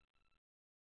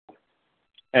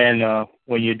 And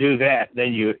when you do that,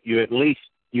 then you at least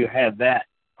you have that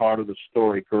part of the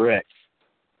story correct.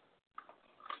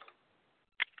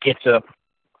 That's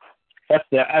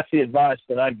the advice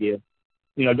that I give.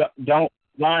 Don't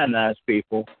lionize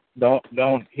people.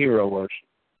 Don't hero worship.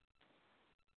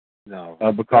 No,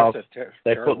 because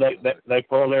they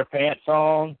pull their pants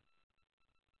on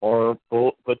or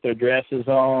put their dresses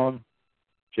on,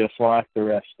 just like the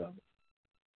rest of them.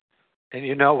 And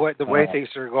you know what? The way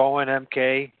things are going,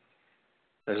 MK,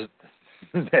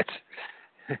 that's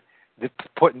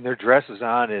putting their dresses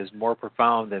on is more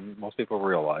profound than most people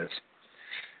realize.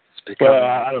 Well,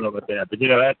 I don't know about that, but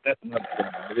that's another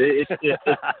thing.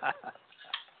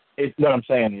 It's what I'm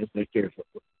saying is, seriously.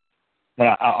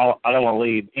 But I don't want to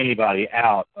leave anybody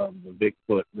out of the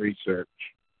Bigfoot research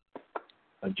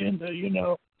agenda,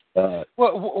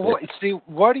 See,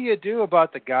 what do you do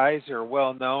about the guys who are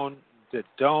well known that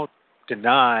don't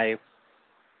deny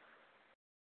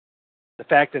the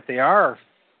fact that they are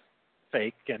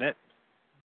fake in it?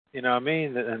 You know what I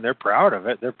mean? And they're proud of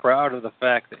it. They're proud of the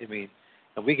fact that,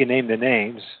 and we can name the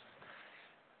names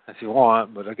if you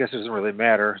want, but I guess it doesn't really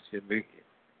matter. There's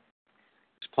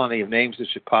plenty of names that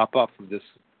should pop up from this.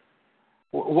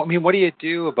 What do you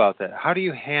do about that? How do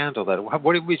you handle that? What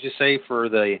would you say for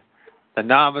the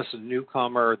novice, the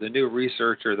newcomer, the new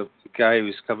researcher, the guy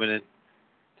who's coming into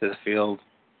the field?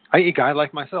 A guy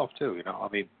like myself too.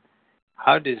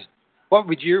 What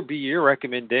would be your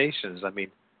recommendations?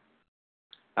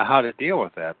 How to deal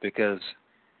with that? Because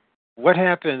what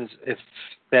happens if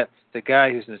the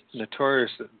guy who's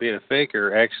notorious for being a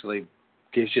faker actually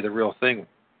gives you the real thing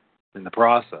in the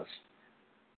process?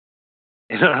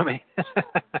 You know what I mean?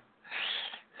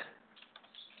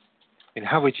 And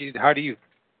what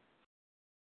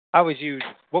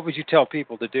would you tell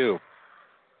people to do?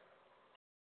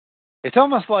 It's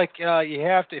almost like you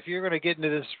have to, if you're going to get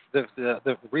into this,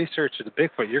 the research of the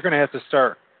Bigfoot, you're going to have to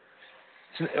start.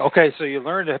 Okay, so you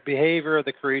learn the behavior of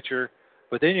the creature,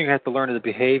 but then you're going to have to learn the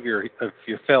behavior of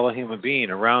your fellow human being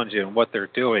around you and what they're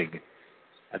doing,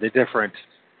 the different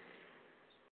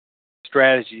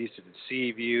strategies to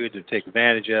deceive you, to take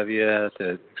advantage of you,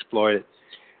 to exploit it.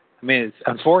 It's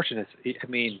unfortunate. It's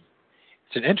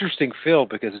an interesting field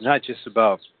because it's not just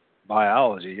about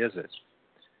biology, is it?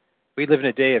 We live in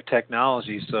a day of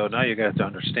technology, so now you got to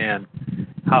understand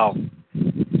how.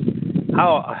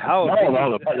 No,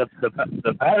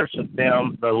 the Patterson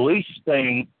film, the least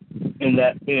thing in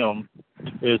that film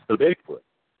is the Bigfoot.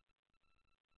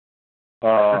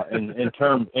 In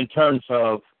terms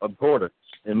of importance,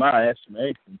 in my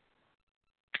estimation,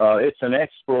 it's an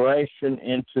exploration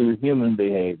into human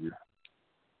behavior.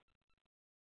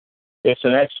 It's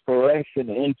an exploration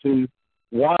into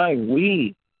why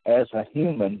we, as a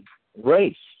human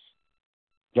race,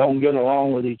 don't get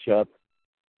along with each other.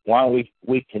 Why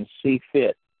we can see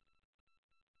fit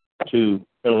to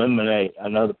eliminate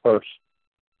another person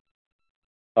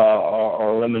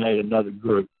or eliminate another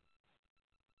group.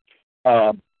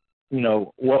 What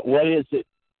is it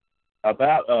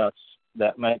about us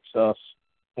that makes us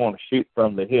want to shoot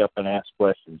from the hip and ask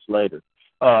questions later?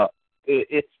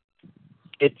 It's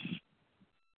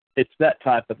that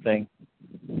type of thing.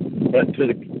 But to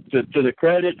the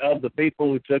credit of the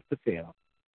people who took the film,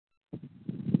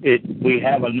 we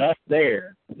have enough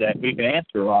there that we can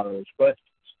answer a lot of those questions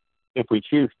if we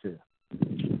choose to.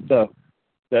 So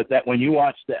that when I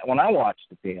watch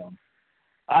the film,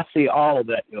 I see all of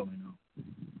that going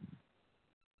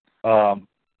on.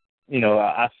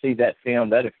 I see that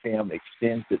film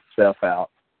extends itself out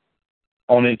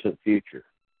on into the future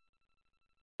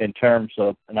in terms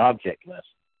of an object lesson.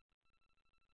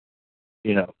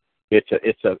 It's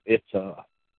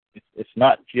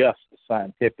not just a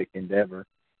scientific endeavor.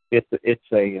 It's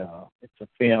a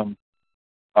film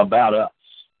about us.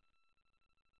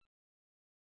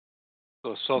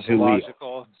 So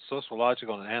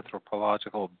sociological and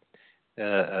anthropological.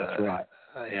 That's right.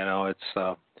 It's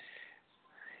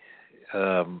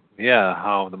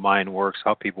how the mind works,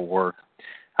 how people work,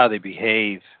 how they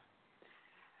behave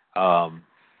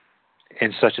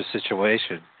in such a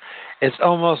situation. It's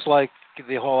almost like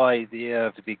the whole idea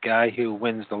of the guy who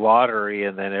wins the lottery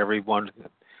and then everyone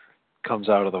comes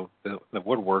out of the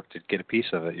woodwork to get a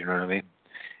piece of it. You know what I mean?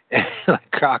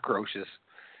 Like cockroaches.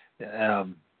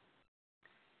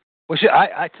 Which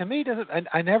to me doesn't.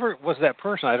 I never was that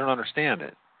person. I don't understand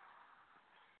it.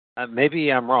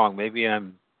 Maybe I'm wrong. Maybe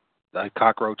I'm a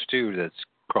cockroach too that's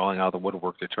crawling out of the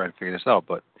woodwork to try to figure this out.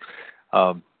 But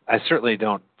I certainly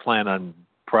don't plan on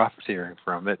profiteering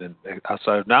from it and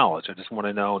outside of knowledge. I just want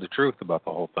to know the truth about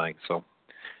the whole thing. So,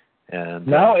 and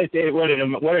no, what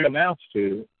it amounts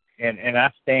to, and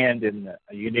I stand in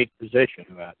a unique position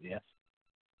about this.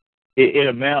 It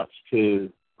amounts to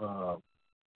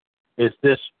is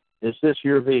this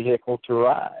your vehicle to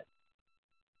ride?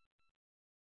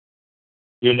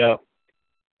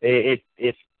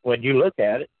 It's when you look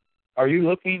at it, are you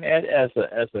looking at it as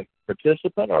a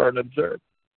participant or an observer?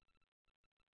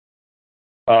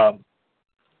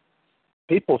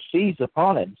 People seize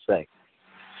upon it and say,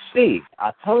 "See,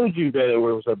 I told you that it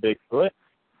was a Bigfoot,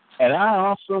 and I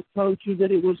also told you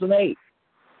that it was an ape."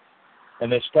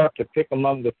 And they start to pick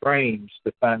among the frames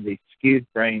to find these skewed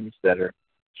frames that are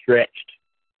stretched,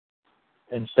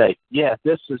 and say, "Yeah,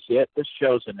 this is it. This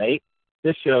shows an ape.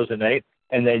 This shows an ape,"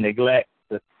 and they neglect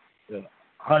the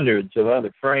hundreds of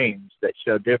other frames that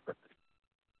show differently.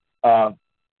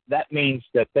 That means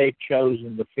that they've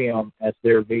chosen the film as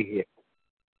their vehicle.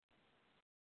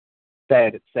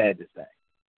 Sad to say.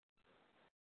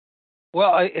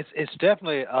 Well, it's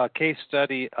definitely a case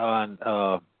study on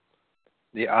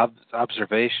the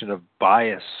observation of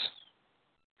bias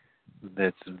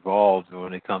that's involved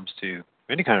when it comes to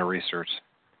any kind of research,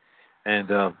 and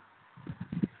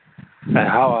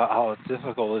how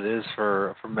difficult it is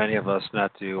for many of us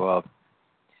not to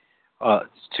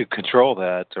control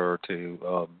that or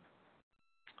to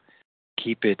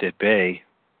keep it at bay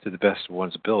to the best of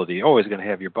one's ability. You're always going to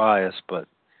have your bias, but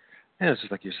it's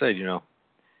just like you said,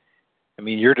 I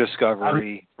mean, your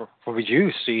discovery, from what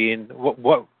you've seen,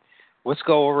 let's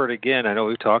go over it again. I know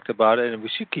we've talked about it, and we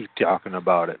should keep talking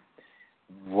about it.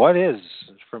 What is,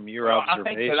 from your observation?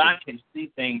 I think that I can see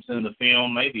things in the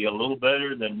film maybe a little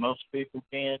better than most people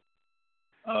can.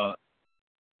 Are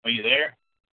you there?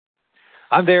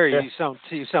 I'm there. Yeah.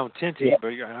 You sound tinty, yeah. But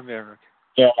I'm there.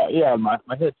 Yeah. My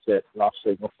headset lost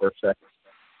signal for a second.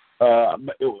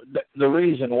 But the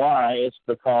reason why is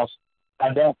because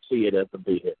I don't see it as a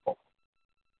vehicle.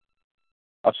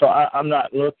 So I'm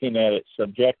not looking at it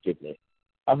subjectively.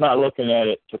 I'm not looking at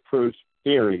it to prove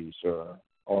theories or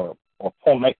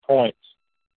make points.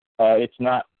 It's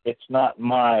not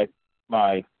my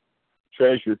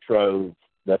treasure trove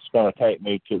that's going to take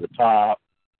me to the top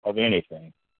of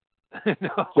anything.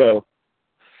 No.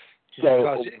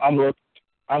 So I'm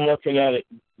looking at it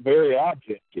very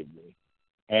objectively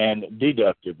and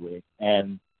deductively,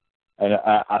 and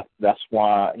I that's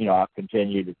why I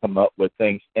continue to come up with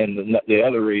things. And the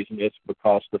other reason is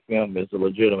because the film is a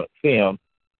legitimate film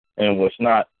and was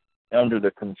not under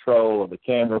the control of a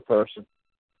camera person.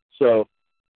 So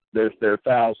there are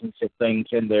thousands of things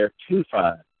in there to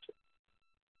find.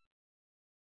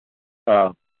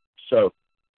 So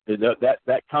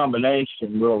that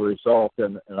combination will result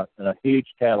in a huge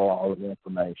catalog of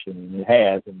information, and it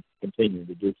has and continue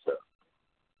to do so.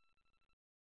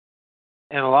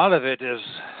 And a lot of it is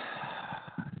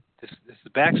it's the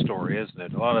backstory, isn't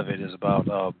it? A lot of it is about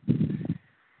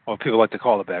what people like to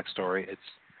call the backstory. It's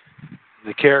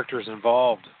the characters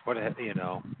involved, the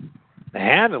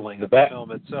handling of the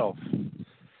film itself.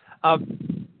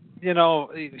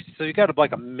 So you got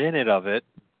like a minute of it,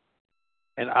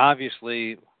 and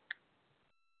obviously,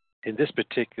 in this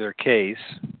particular case,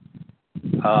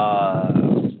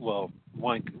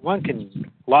 one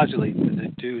can logically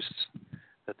deduce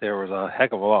that there was a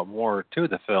heck of a lot more to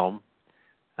the film,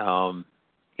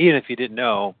 even if you didn't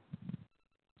know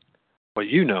what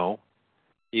you know.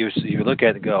 You look at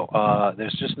it and go,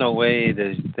 there's just no way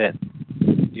that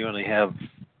you only have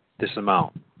this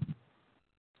amount.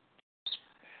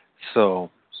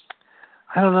 So,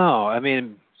 I don't know. I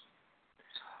mean,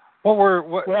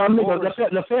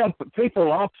 the film, people a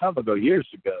long time ago, years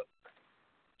ago,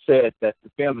 said that the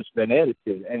film has been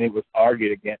edited and it was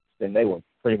argued against, and they were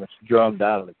pretty much drummed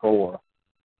out of the core.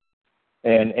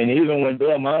 And even when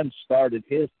Bill Munn started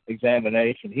his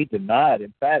examination, he denied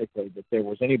emphatically that there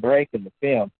was any break in the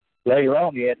film. Later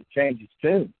on, he had to change his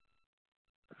tune.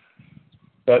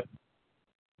 But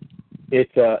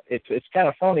it's kind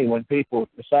of funny when people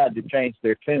decide to change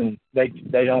their tune. They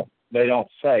don't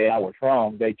say I was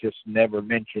wrong. They just never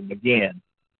mention again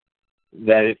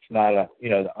that it's not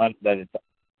that it's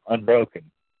unbroken.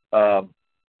 But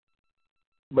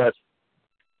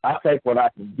I take what I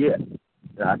can get,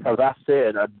 because I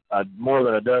said more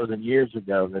than a dozen years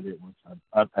ago that it was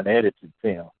an edited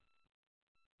film.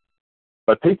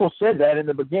 But people said that in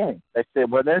the beginning. They said,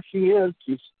 well, there she is.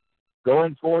 She's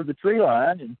going toward the tree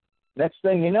line, and next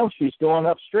thing you know, she's going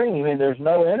upstream, and there's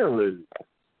no interlude.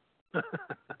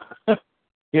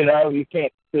 You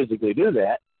can't physically do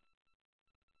that.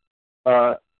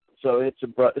 So it's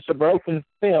a broken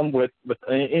film with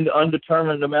an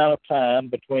undetermined amount of time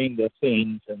between the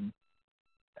scenes. And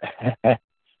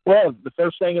well, the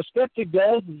first thing a skeptic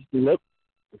does is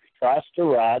tries to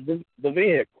ride the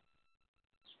vehicle.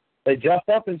 They jump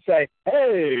up and say,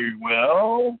 "Hey,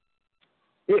 well,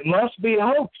 it must be a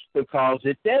hoax because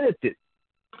it's edited,"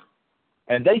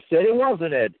 and they said it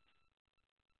wasn't edited,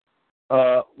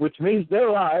 which means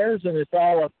they're liars and it's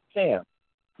all a scam.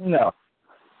 No,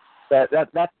 that's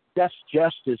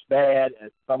just as bad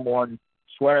as someone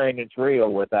swearing it's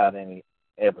real without any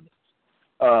evidence.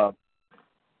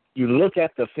 You look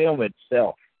at the film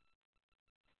itself,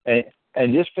 and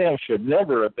this film should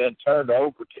never have been turned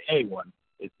over to anyone.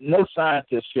 No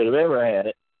scientist should have ever had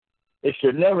it. It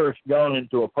should never have gone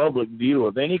into a public view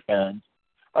of any kind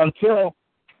until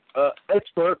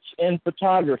experts in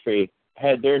photography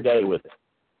had their day with it.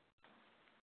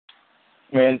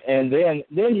 And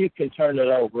then you can turn it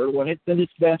over when it's in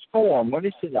its best form, when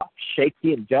it's all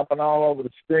shaky and jumping all over the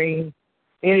screen.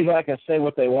 Anybody can say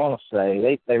what they want to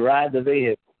say. They ride the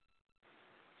vehicle.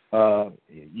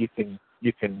 You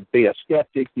can be a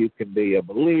skeptic. You can be a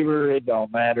believer. It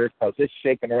don't matter because it's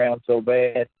shaking around so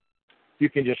bad. You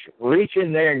can just reach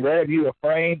in there and grab you a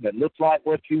frame that looks like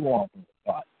what you want.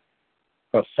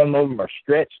 Because some of them are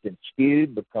stretched and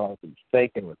skewed because it's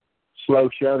taken with slow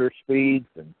shutter speeds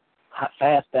and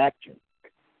fast action.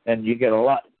 And you get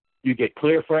you get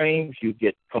clear frames, you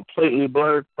get completely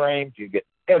blurred frames, you get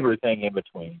everything in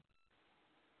between.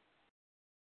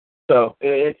 So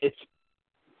it's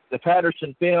the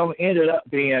Patterson film ended up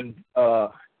being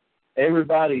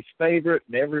everybody's favorite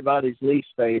and everybody's least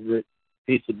favorite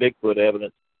piece of Bigfoot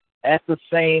evidence at the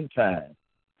same time.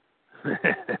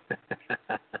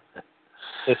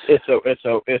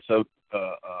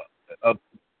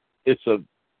 It's a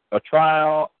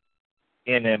trial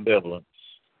in ambivalence.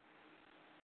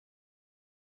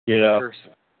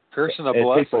 Curse and a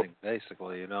blessing, people,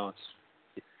 basically. It's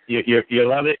you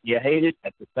love it, you hate it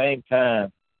at the same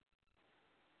time,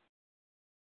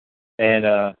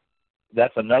 and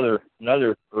that's another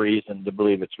reason to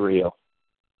believe it's real,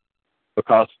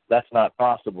 because that's not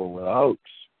possible with a hoax.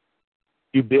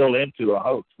 You build into a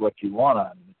hoax what you want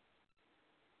out of it.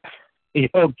 You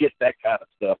don't get that kind of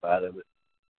stuff out of it.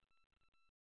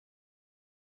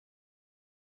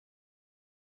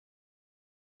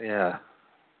 Yeah.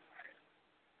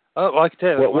 Oh, well, I can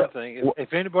tell you one thing.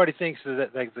 If anybody thinks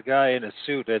that the guy in a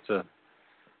suit, that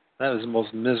was the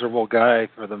most miserable guy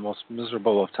for the most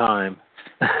miserable of time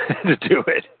to do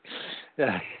it.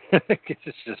 Yeah,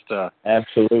 it's just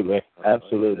absolutely. I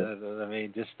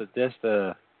mean,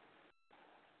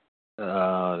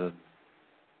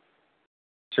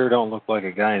 sure don't look like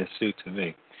a guy in a suit to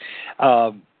me.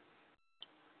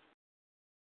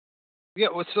 Yeah.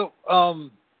 Well, so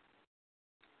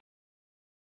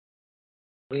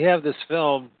we have this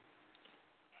film,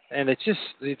 and it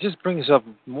just brings up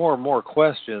more and more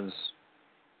questions,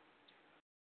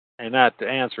 and not the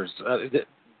answers.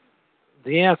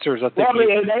 The answers, I think.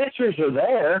 Well, the answers are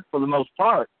there for the most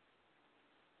part.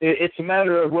 It's a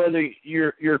matter of whether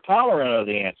you're tolerant of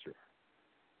the answer.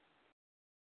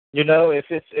 If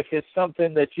it's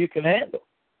something that you can handle,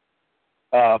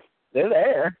 they're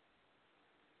there.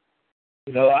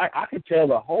 I could tell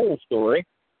the whole story,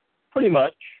 pretty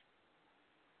much.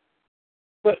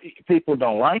 But people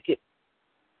don't like it.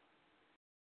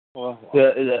 Well,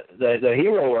 the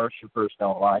hero worshippers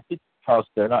don't like it because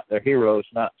their hero's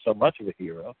not so much of a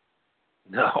hero.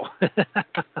 No.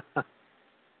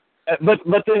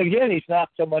 but then again, he's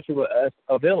not so much of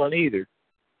a villain either.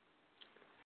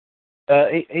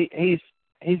 He's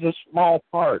a small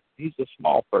part. He's a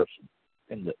small person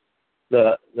in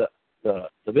the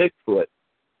Bigfoot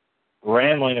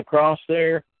rambling across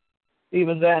there.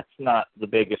 Even that's not the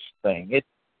biggest thing. It's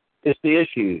the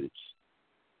issues.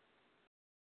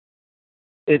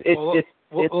 It's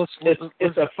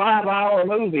It's a 5-hour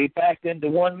movie packed into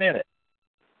 1 minute.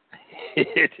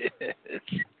 It is.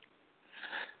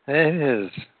 It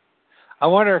is. I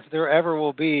wonder if there ever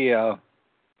will be that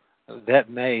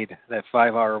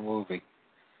 5-hour movie.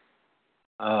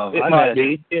 It might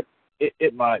be.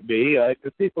 It might be.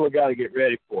 The people have got to get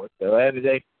ready for it, though.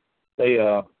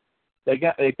 They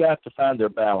got to find their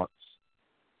balance.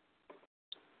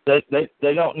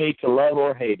 They don't need to love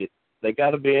or hate it. They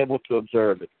got to be able to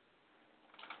observe it.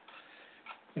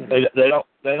 They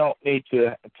don't need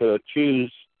to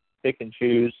pick and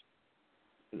choose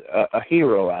a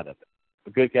hero out of it, a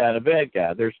good guy and a bad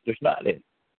guy. There's not any.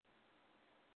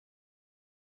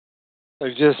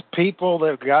 There's just people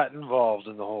that got involved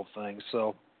in the whole thing.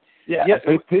 So yeah.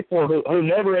 People who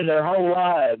never in their whole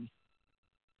lives,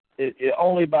 it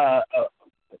only by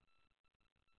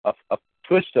a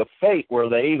twist of fate were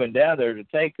they even down there to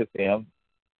take with him,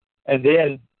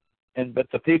 but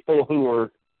the people who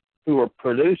were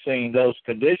producing those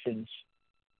conditions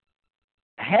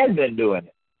had been doing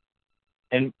it,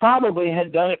 and probably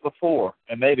had done it before,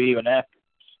 and maybe even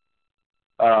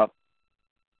afterwards.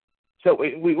 So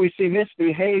we see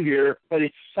misbehavior, but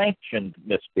it's sanctioned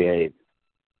misbehavior.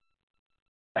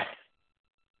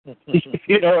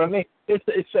 You know what I mean?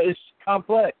 It's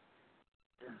complex.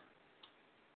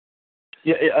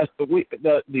 Yeah,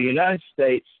 the United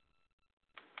States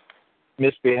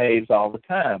misbehaves all the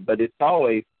time, but it's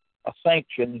always a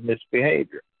sanctioned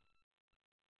misbehavior.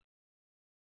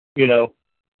 You know,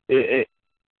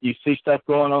 you see stuff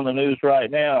going on the news right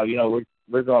now. You know,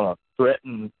 we're going to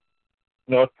threaten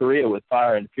North Korea with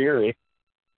fire and fury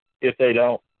if they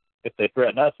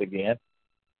threaten us again.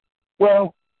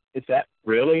 Well, is that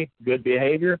really good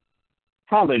behavior?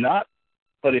 Probably not,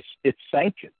 but it's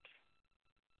sanctioned.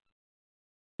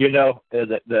 You know,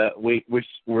 the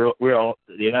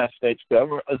United States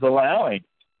government is allowing,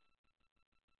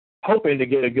 hoping to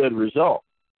get a good result.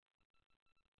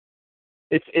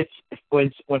 It's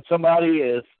when somebody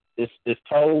is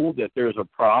told that there's a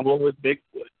problem with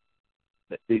Bigfoot,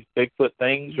 that these Bigfoot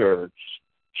things are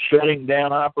shutting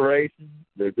down operations,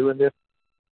 they're doing this.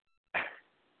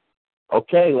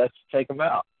 Okay, let's take them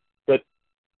out. But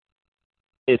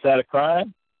is that a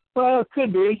crime? Well, it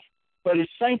could be, but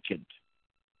it's sanctioned.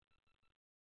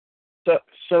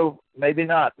 So maybe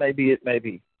not. Maybe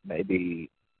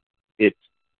it's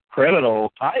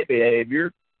criminal type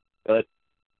behavior, but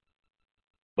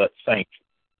sanctioned.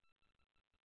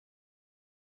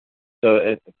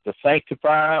 So to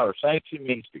sanctify or sanction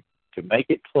means to make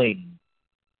it clean.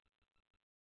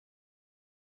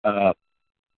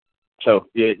 So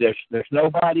yeah, there's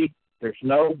no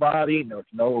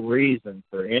reason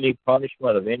for any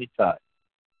punishment of any type.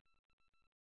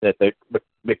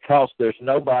 Because there's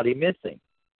nobody missing.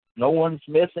 No one's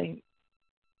missing.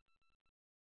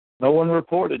 No one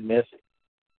reported missing.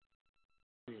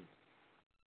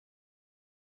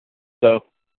 So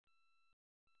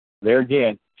there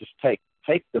again, just take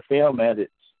the film at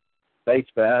its face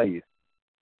value.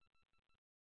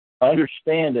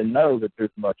 Understand and know that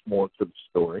there's much more to the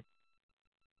story.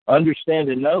 Understand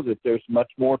and know that there's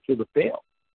much more to the film.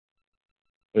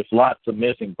 There's lots of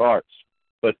missing parts,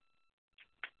 but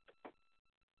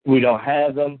we don't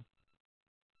have them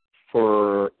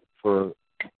for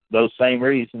those same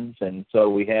reasons, and so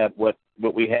we have what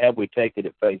we have. We take it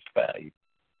at face value.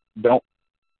 Don't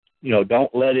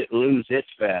let it lose its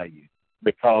value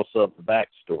because of the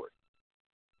backstory.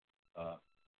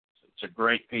 It's a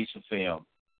great piece of film.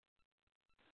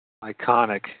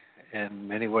 Iconic in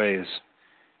many ways.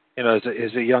 You know,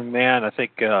 as a young man, I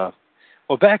think,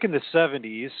 back in the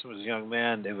 70s, as a young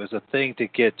man, it was a thing to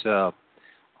get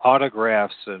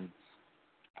autographs and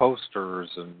posters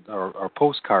or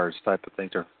postcards type of thing.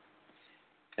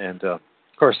 And of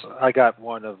course, I got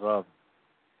one of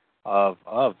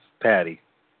Patty.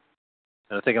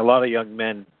 And I think a lot of young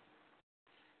men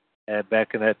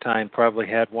back in that time probably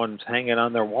had ones hanging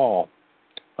on their wall,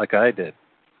 like I did.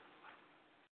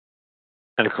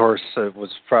 And of course, it was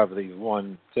probably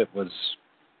one that was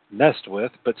messed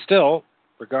with, but still,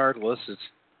 regardless, it's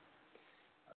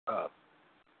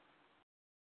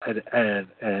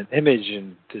an image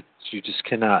that you just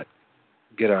cannot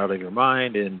get out of your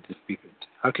mind. And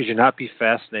how could you not be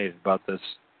fascinated about this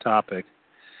topic?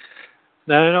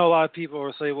 Now, I know a lot of people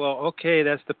will say, "Well, okay,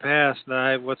 that's the past.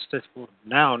 Now, what's this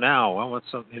now? I want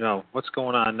some, what's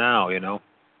going on now? And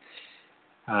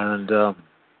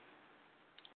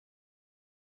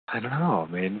I don't know.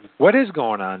 I mean, what is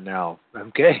going on now?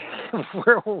 Okay,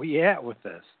 where are we at with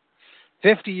this?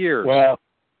 50 years. Well,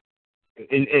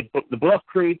 the Bluff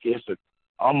Creek is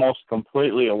almost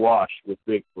completely awash with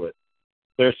Bigfoot.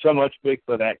 There's so much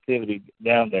Bigfoot activity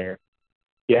down there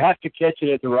You have to catch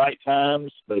it at the right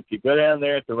times, but if you go down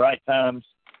there at the right times,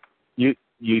 you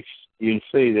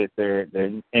see that they're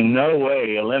in no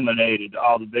way eliminated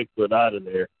all the Bigfoot out of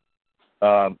there.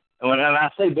 When I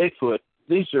say Bigfoot,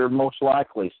 these are most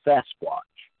likely Sasquatch,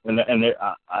 and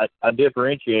I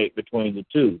differentiate between the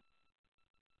two.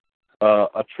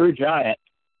 A true giant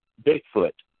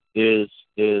Bigfoot is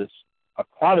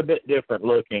quite a bit different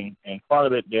looking and quite a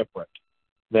bit different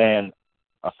than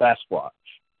a Sasquatch.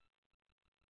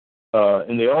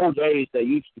 In the old days, they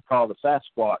used to call the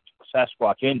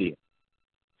Sasquatch Indian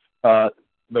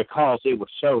because it was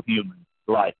so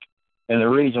human-like. And the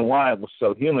reason why it was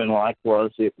so human-like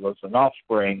was it was an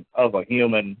offspring of a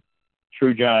human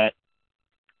true giant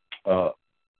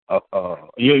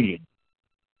union.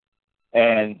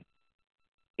 And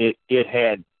it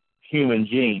had human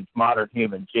genes, modern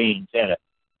human genes in it.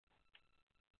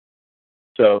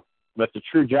 So, but the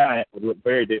true giant would look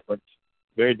very different,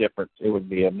 very different. It would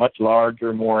be a much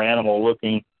larger, more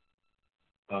animal-looking.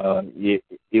 It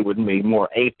would be more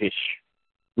apish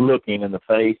looking in the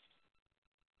face.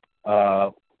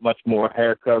 Much more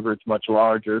hair coverage, much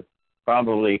larger.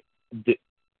 Probably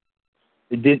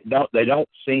they don't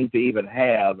seem to even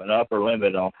have an upper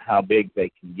limit on how big they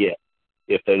can get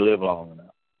if they live long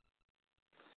enough.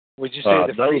 Would you say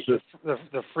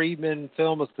the Friedman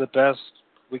film is the best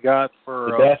we got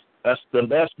for? That's the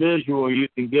best visual you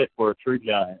can get for a true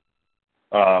giant.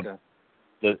 Okay.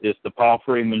 It's the Paul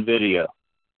Friedman video,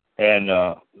 and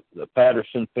the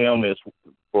Patterson film is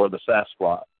for the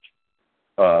Sasquatch,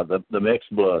 the mixed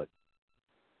blood.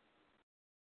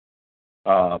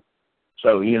 So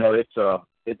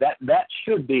it's that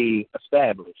should be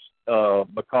established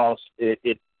because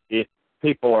it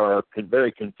people are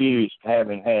very confused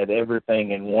having had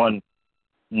everything in one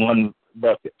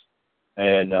bucket,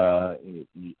 and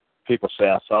people say,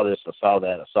 I saw this, I saw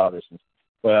that, I saw this.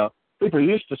 Well, people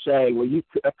used to say, well,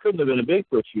 that couldn't have been a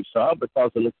Bigfoot you saw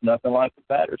because it looks nothing like the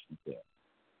Patterson film.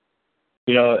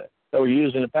 They were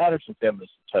using the Patterson film as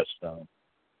a touchstone.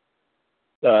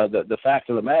 The fact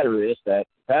of the matter is that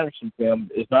the Patterson film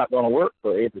is not going to work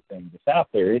for everything that's out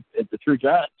there. The true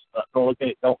giant's not going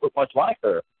to don't look much like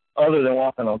her, other than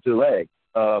walking on two legs.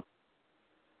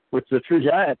 Which the true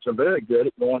giants are very good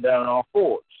at going down on all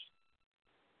fours.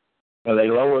 Now, they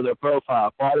lower their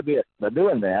profile quite a bit by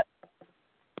doing that.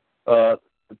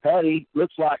 Patty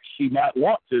looks like she might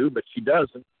want to, but she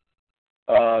doesn't.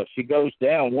 She goes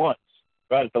down once,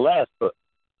 right at the last foot.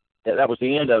 That was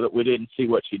the end of it. We didn't see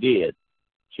what she did.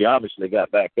 She obviously got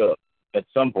back up at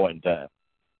some point in time.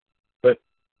 But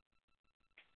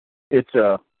it's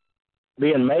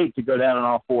being made to go down on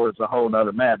all fours is a whole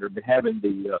other matter. But having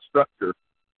the structure,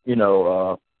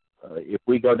 if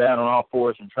we go down on all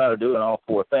fours and try to do an all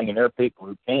four thing, and there are people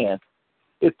who can,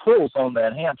 it pulls on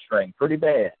that hamstring pretty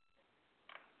bad.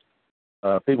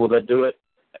 People that do it,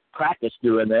 practice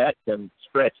doing that, can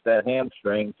stretch that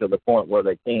hamstring to the point where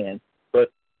they can. But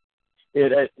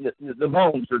the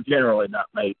bones are generally not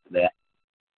made for that.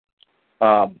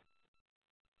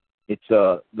 It's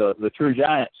the true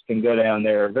giants can go down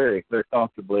there very, very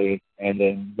comfortably and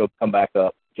then come back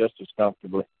up just as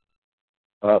comfortably.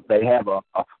 They have a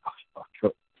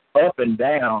up and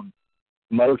down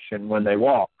motion when they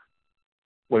walk,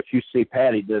 which you see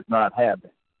Patty does not have.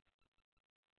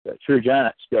 The true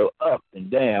giants go up and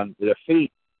down. Their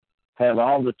feet have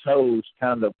all the toes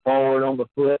kind of forward on the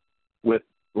foot with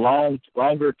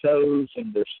longer toes,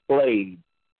 and they're splayed.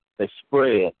 They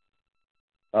spread.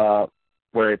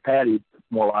 Where a Patty is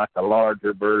more like a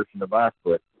larger version of our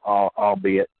foot,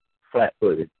 albeit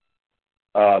flat-footed.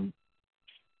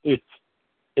 It's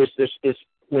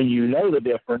when you know the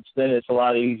difference, then it's a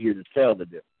lot easier to tell the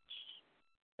difference,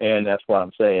 and that's what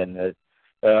I'm saying.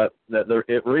 The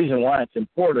reason why it's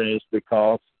important is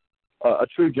because a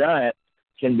true giant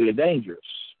can be a dangerous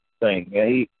thing.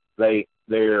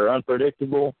 They're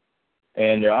unpredictable,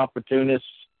 and they're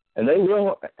opportunists, and they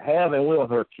will have and will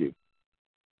hurt you.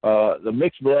 The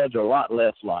mixed bloods are a lot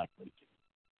less likely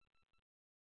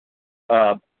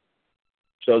to.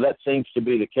 So that seems to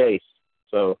be the case.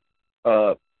 So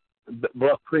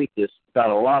Bluff Creek has got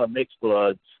a lot of mixed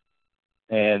bloods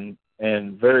and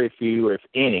very few, if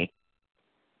any,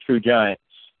 true giants.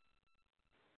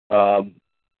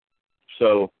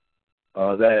 So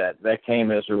that came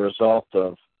as a result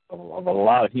of a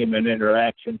lot of human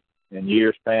interaction in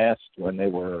years past when they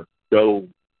were gold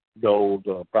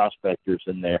prospectors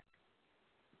in there.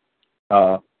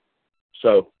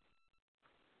 So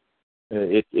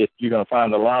you're going to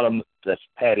find a lot of them that's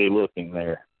Patty looking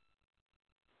there.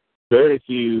 Very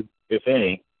few, if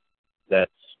any,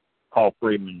 that's Paul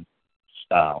Friedman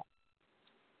style.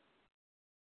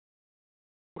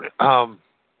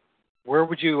 Where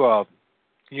would you?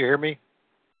 Can you hear me?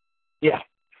 Yeah.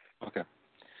 Okay.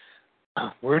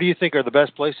 Where do you think are the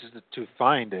best places to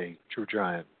find a true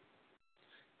giant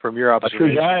from your A observations?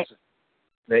 true giant.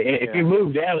 If you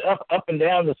move down, up and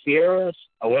down the Sierras,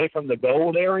 away from the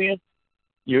gold area,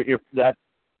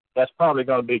 that's probably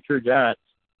going to be true giant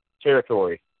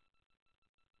territory.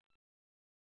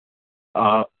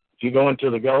 If you go into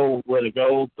the gold,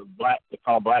 they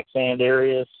call black sand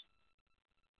areas,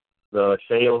 the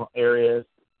shale areas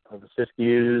of the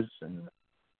Siskiyous and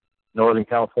Northern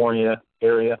California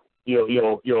area,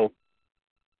 you'll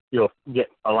get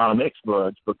a lot of mixed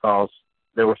bloods because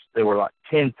there were like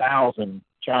 10,000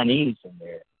 Chinese in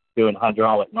there doing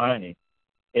hydraulic mining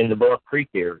in the Buck Creek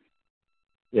area.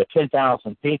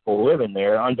 10,000 people living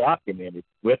there undocumented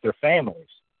with their families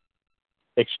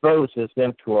exposes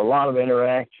them to a lot of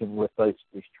interaction with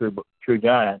these true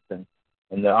giants, and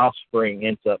the offspring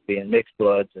ends up being mixed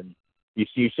bloods. And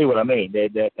you see what I mean?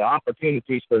 The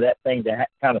opportunities for that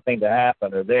kind of thing to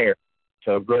happen are there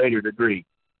to a greater degree.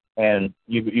 And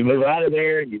you move out of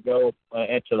there, you go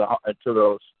into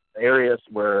those areas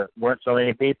where weren't so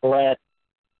many people at.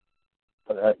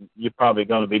 You're probably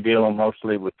going to be dealing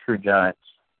mostly with true giants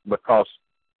because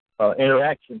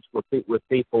interactions with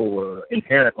people were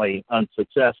inherently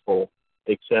unsuccessful,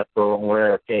 except for on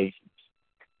rare occasions.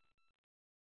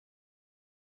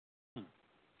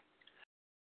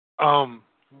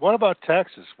 What about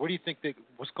Texas? What do you think?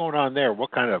 What's going on there?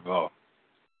 What kind of?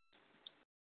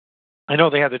 I know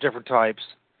they have the different types.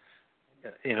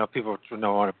 People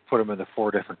want to put them in the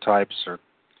 4 different types,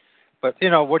 but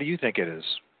what do you think it is?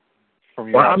 From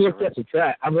your I looked at the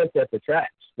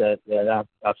tracks that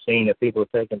I've seen that people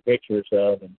are taking pictures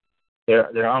of, and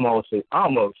they're almost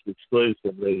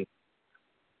exclusively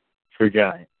true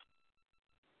giants.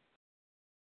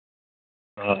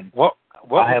 What's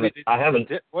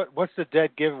the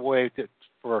dead giveaway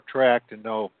for a track to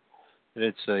know that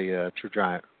it's a true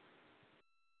giant?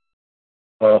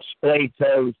 Splayed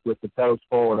toes with the toes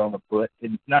forward on the foot.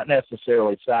 It's not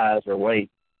necessarily size or weight,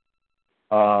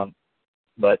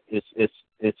 but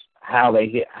it's how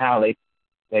they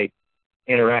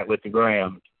interact with the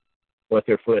ground, what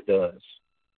their foot does.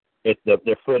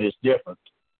 Their foot is different.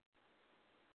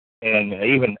 And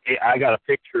even I got a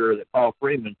picture that Paul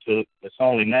Freeman took that's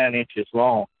only 9 inches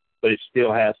long, but it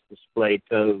still has the splayed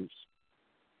toes.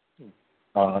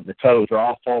 The toes are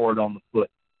all forward on the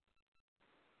foot.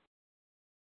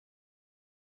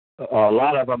 A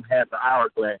lot of them have the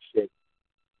hourglass shape.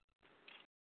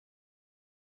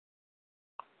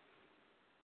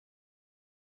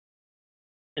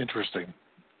 Interesting.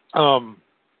 How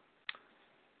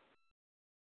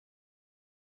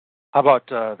about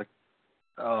the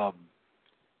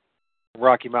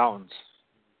Rocky Mountains?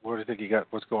 What do you think you got?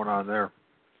 What's going on there?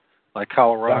 Like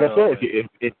Colorado. Like I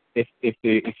said,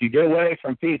 if you get away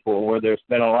from people where there's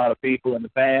been a lot of people in the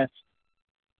past,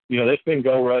 there's been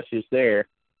gold rushes there.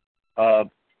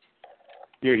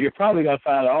 You're probably going to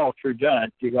find all true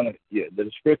giants. The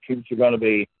descriptions are going to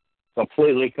be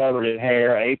completely covered in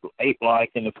hair,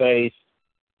 ape-like in the face.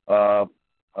 Got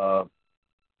a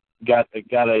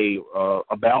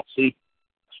bouncy,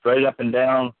 straight up and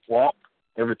down walk.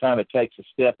 Every time it takes a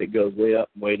step, it goes way up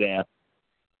and way down.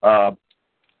 And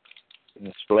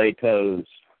the splayed toes.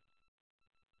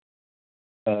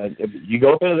 You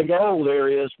go into the gold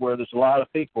areas where there's a lot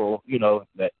of people,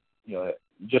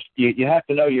 just you have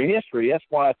to know your history. That's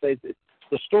why I say that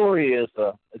the story is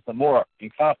a more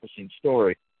encompassing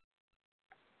story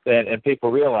and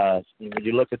people realize. When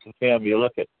you look at the film, you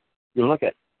look at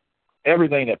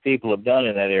everything that people have done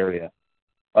in that area.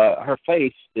 Her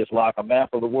face is like a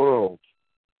map of the world.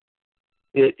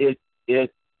 It's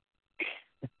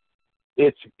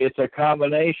a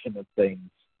combination of things.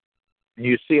 And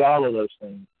you see all of those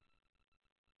things,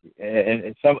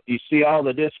 and some you see all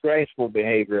the disgraceful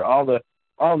behavior, all the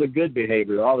good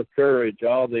behavior, all the courage,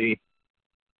 all the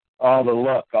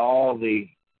luck, all the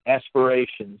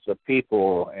aspirations of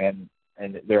people, and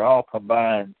they're all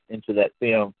combined into that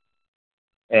film.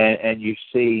 And you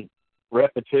see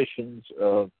repetitions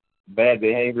of bad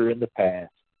behavior in the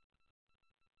past,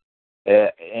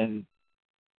 and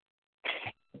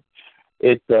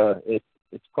it's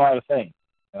quite a thing.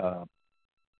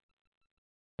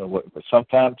 But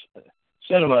sometimes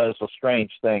cinema is a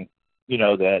strange thing,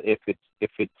 that if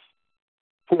it's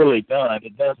poorly done,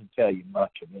 it doesn't tell you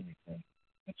much of anything.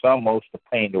 It's almost a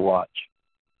pain to watch.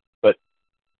 But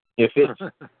if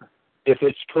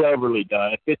it's cleverly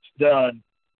done, if it's done,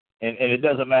 and it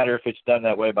doesn't matter if it's done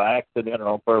that way by accident or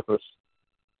on purpose,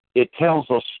 it tells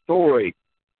a story.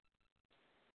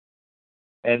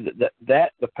 And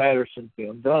that the Patterson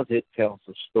film does, it tells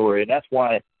a story, and that's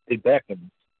why it beckons.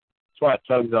 That's why it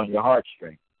tugs on your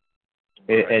heartstring.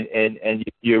 Right. And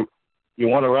you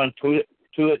want to run to it,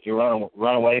 you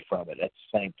run away from it at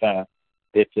the same time.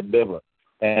 It's ambivalent,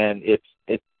 and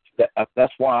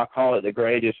that's why I call it the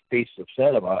greatest piece of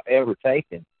cinema ever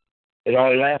taken. It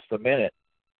only lasts a minute.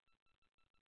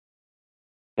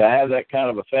 To have that kind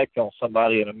of effect on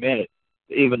somebody in a minute,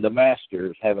 even the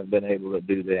masters haven't been able to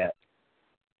do that.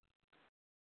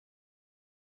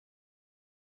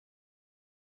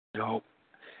 No.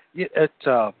 Yeah,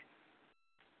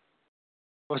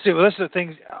 well, see, this is the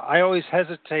thing. I always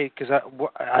hesitate because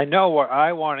I know what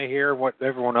I want to hear, what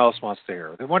everyone else wants to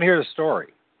hear. They want to hear the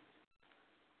story,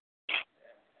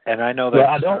 and I know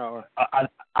that. Well,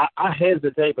 I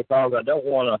hesitate because I don't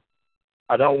want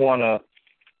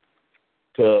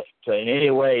to in any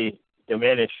way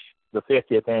diminish the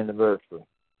 50th anniversary.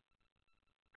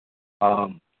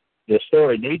 The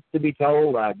story needs to be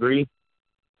told. I agree,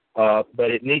 but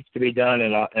it needs to be done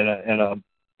in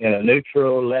a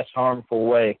neutral, less harmful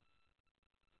way.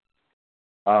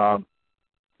 And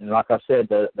like I said,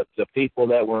 the people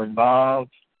that were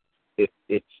involved,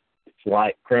 it's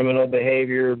like criminal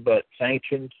behavior, but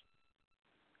sanctioned.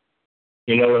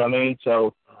 You know what I mean?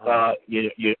 So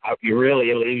you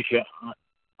really leaves you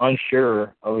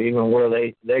unsure of even where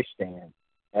they stand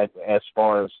as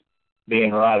far as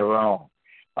being right or wrong.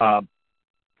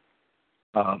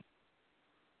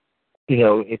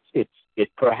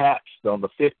 It's perhaps on the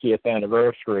 50th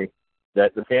anniversary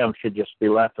that the film should just be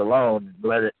left alone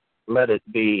and let it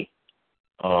be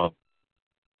what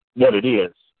it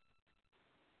is.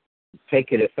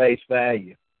 Take it at face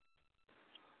value.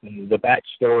 And the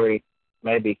backstory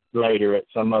maybe later at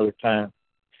some other time.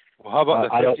 Well, how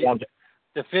about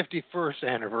the 51st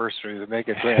anniversary to make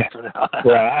it clear for now?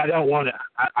 Well, I don't want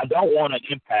to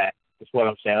impact. Is what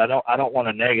I'm saying. I don't want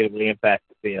to negatively impact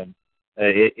the film.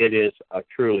 It is a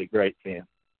truly great film,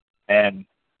 and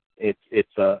it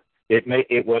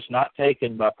was not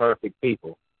taken by perfect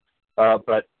people,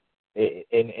 but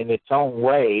in its own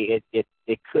way,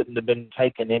 it couldn't have been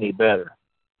taken any better.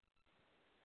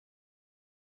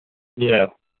 You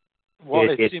know. Well,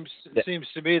 it seems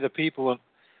to me the people,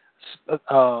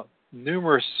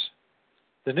 numerous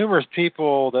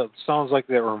people that sounds like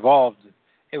they were involved.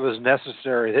 It was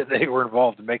necessary that they were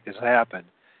involved to make this happen.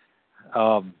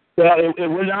 Well, it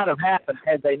would not have happened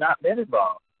had they not been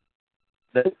involved.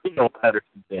 The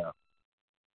Patterson film.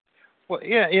 Well,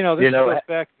 yeah,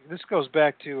 this goes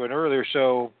back to an earlier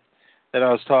show that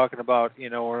I was talking about.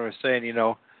 Where I was saying,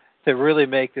 to really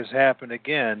make this happen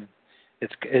again,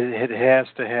 it has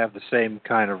to have the same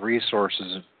kind of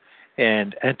resources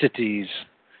and entities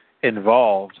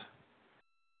involved,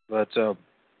 but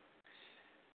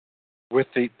with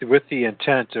the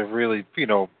intent of really,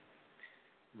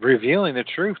 revealing the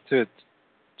truth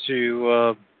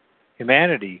to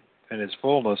humanity in its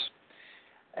fullness.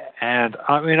 And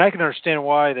I mean, I can understand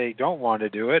why they don't want to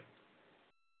do it.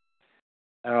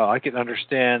 I can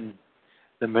understand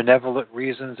the malevolent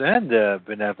reasons and the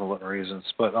benevolent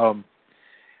reasons, but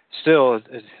still,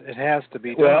 it has to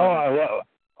be done.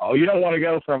 Well, you don't want to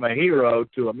go from a hero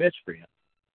to a miscreant.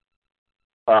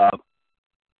 That's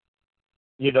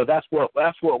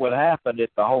what would happen if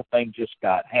the whole thing just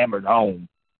got hammered home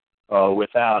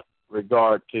without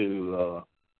regard to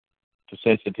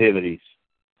sensitivities.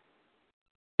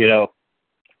 It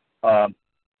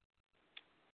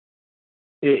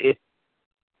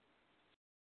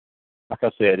like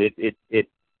I said, it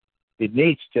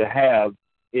needs to have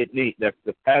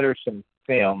the Patterson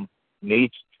film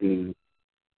needs to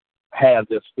have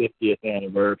this 50th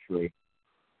anniversary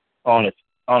on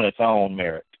its own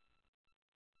merit.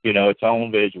 Its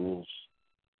own visuals,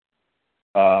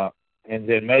 and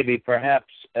then maybe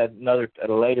perhaps at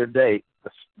a later date,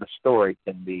 the story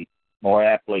can be more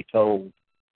aptly told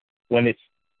when it's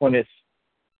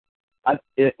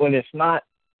not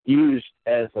used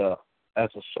as a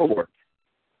sword.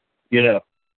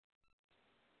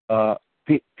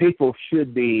 People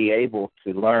should be able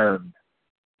to learn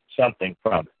something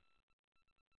from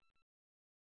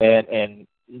it, and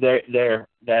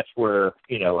that's where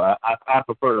I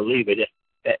prefer to leave it.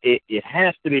 It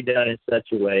has to be done in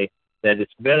such a way that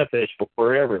it's beneficial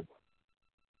for everyone,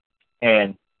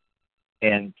 and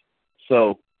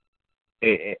so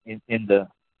in the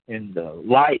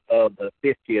light of the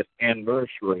 50th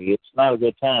anniversary, it's not a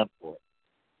good time for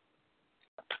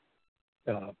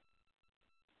it.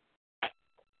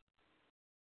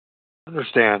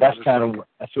 Understand. That's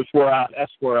where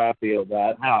I feel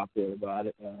about it, how I feel about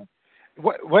it.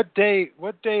 What day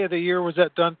of the year was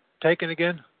that taken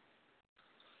again?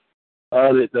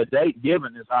 The date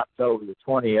given is October the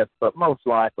 20th, but most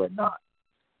likely not.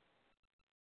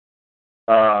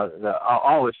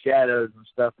 All the shadows and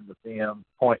stuff in the film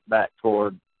point back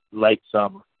toward late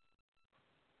summer.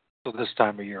 So this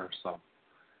time of year, so.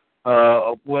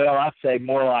 Well, I'd say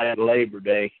more like Labor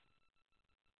Day.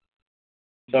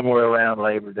 Somewhere around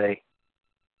Labor Day.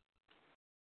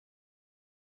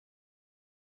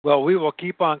 Well, we will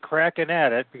keep on cracking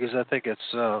at it because I think it's,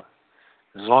 as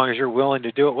long as you're willing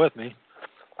to do it with me,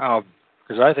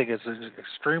 because I think it's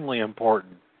extremely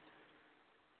important.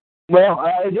 Well,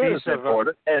 it is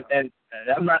important, and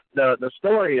I'm not. The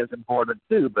story is important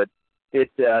too, but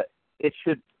it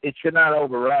should not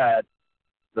override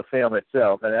the film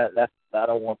itself, and I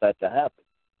don't want that to happen.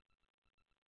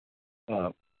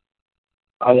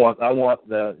 I want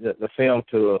the film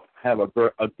to have a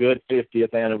good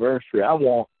 50th anniversary. I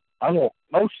want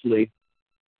mostly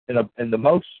in the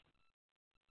most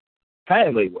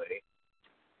timely way.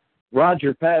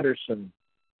 Roger Patterson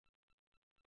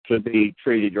should be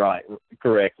treated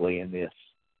correctly in this.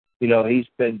 You know, he's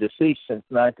been deceased since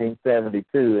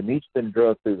 1972, and he's been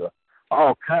drugged through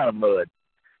all kind of mud.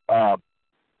 That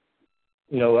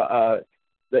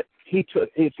he took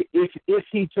if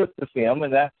he took the film,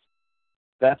 and that's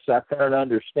our current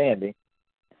understanding.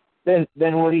 Then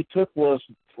what he took was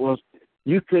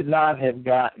you could not have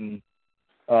gotten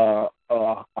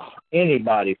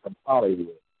anybody from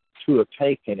Hollywood to have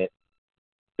taken it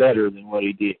better than what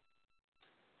he did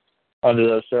under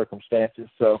those circumstances.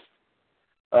 So,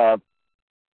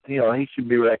 he should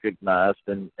be recognized,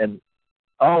 and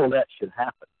all of that should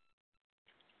happen.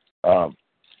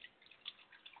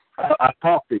 I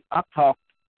talked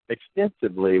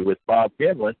extensively with Bob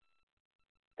Gimlin,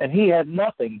 and he had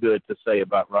nothing good to say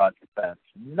about Roger Patterson.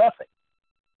 Nothing.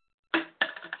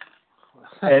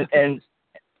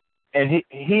 and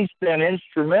he's been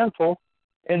instrumental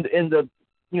in the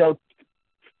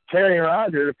tearing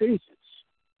Roger to pieces.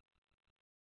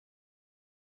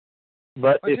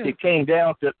 But if it came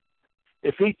down to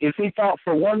if he thought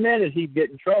for 1 minute he'd get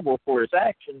in trouble for his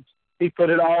actions, he put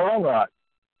it all on Roger.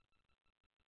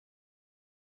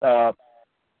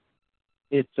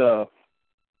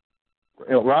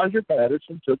 Roger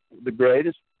Patterson took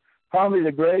probably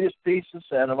the greatest piece of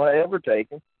cinema ever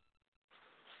taken,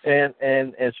 and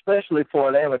especially for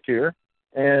an amateur,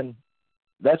 and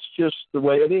that's just the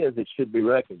way it is. It should be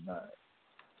recognized.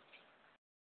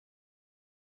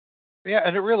 Yeah,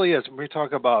 and it really is. When we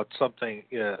talk about something,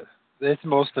 it's the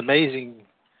most amazing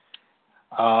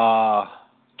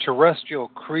terrestrial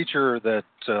creature that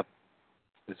has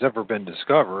ever been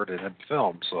discovered and in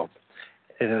film. So,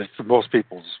 and for most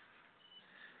people's,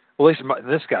 at least in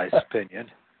this guy's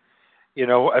opinion, we've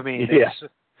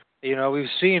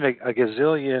seen a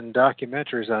gazillion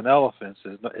documentaries on elephants,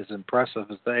 as impressive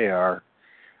as they are,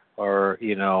 or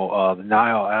the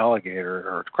Nile alligator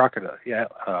or crocodile.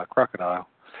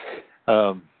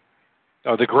 Or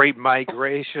the great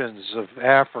migrations of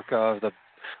Africa, the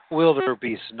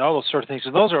wildebeest, and all those sort of things.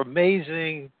 And those are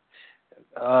amazing,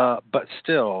 but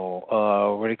still,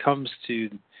 when it comes to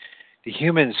the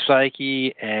human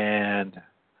psyche and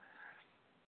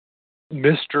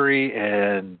mystery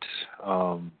and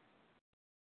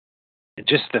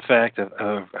just the fact of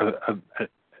a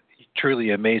truly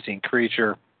amazing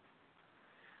creature,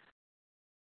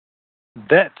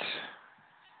 that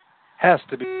has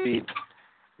to be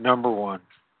number one.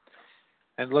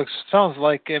 And sounds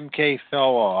like MK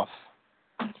fell off.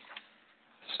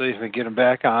 See if we can get him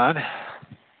back on.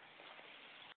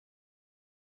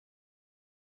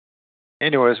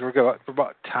 Anyways, we're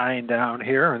about tying down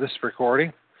here in this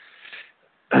recording.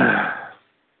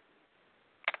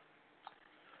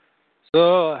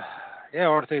 So, one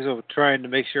of the things I'm trying to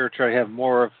make sure try to have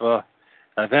more of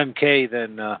MK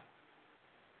than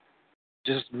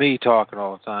just me talking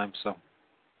all the time. So,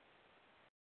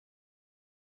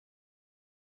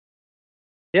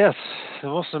 yes, the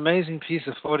most amazing piece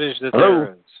of footage that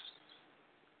there is.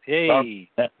 Hey,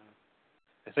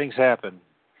 things happen.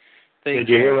 Did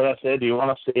you hear what I said? Do you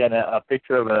want to see a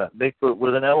picture of a Bigfoot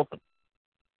with an elephant?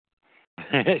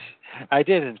 I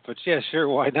didn't, but yeah, sure,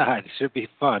 why not? It should be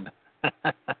fun.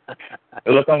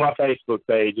 Look on my Facebook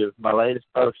page of my latest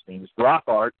postings. Rock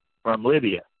art from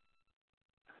Libya.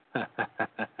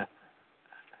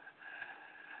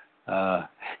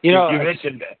 You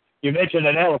mentioned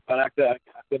an elephant. I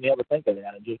couldn't ever think of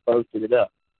that. I just posted it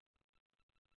up.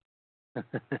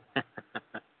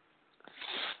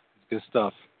 Good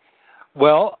stuff.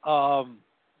 Well,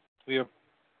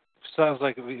 sounds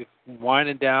like we're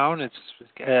winding down.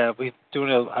 We're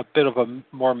doing a bit of a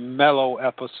more mellow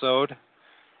episode,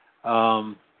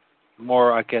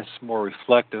 more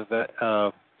reflective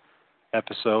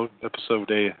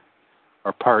episode A,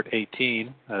 or part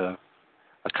 18,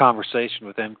 a conversation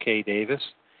with M.K. Davis.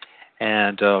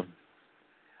 And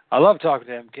I love talking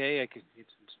to M.K. I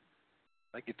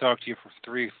could talk to you for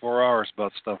 3-4 hours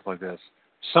about stuff like this.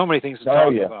 So many things to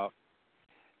talk about.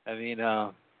 I mean,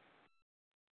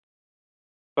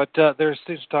 but there's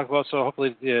things to talk about. So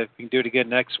hopefully we can do it again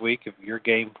next week if you're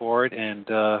game for it. And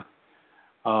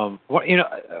one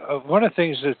of the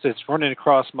things that's running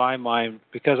across my mind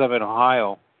because I'm in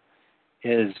Ohio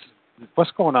is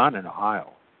what's going on in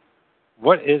Ohio.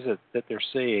 What is it that they're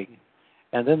seeing?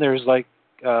 And then there's like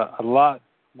a lot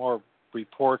more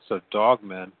reports of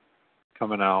dogmen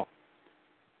coming out,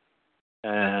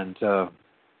 and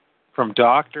from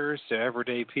doctors to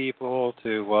everyday people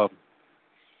to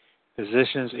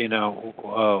physicians,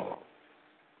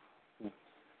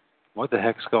 what the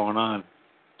heck's going on?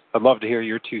 I'd love to hear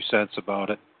your 2 cents about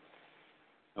it.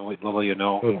 And what little you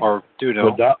know, or do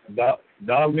know.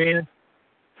 Dogmen?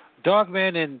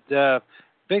 Dogmen and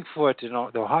Bigfoot,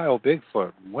 the Ohio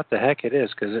Bigfoot. What the heck it is,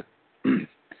 because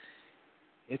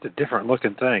it's a different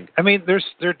looking thing. I mean,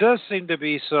 there does seem to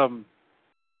be some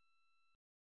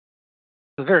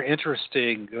very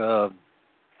interesting. I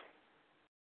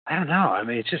don't know. I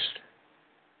mean, it's just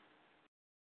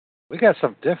we got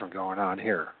something different going on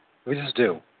here. We just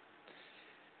do,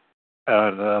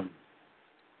 and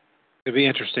it'd be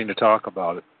interesting to talk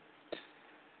about it.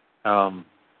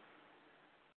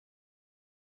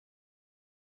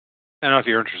 I don't know if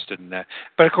you're interested in that.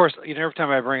 But, of course, every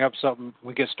time I bring up something,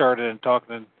 we get started and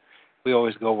talking, we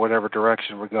always go whatever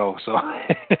direction we go. So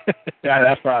yeah,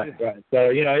 that's right. So,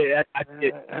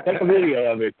 take a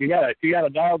video of it. If you got a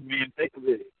dog, man, take a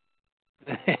video.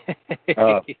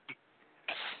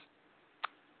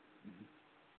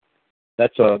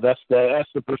 That's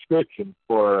the prescription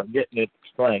for getting it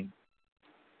explained.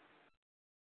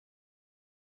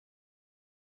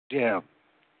 Yeah.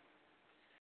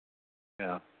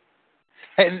 Yeah.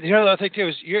 And the other thing too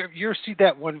is you see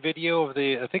that one video of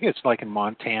I think it's like in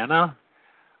Montana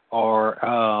or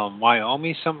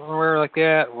Wyoming, somewhere like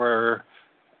that, where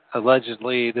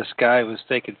allegedly this guy was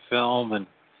taking film, and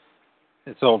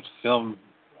it's old film,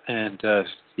 and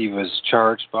he was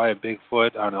charged by a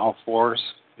Bigfoot on all fours.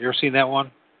 You ever seen that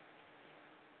one?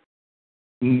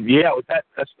 Yeah,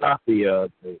 that's not the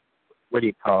what do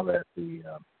you call that?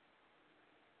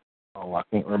 I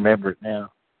can't remember it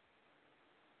now.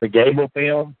 The Gable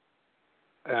film?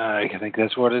 I think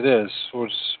that's what it is. What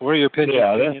are your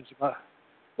opinions about?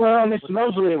 Well,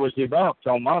 supposedly it was debunked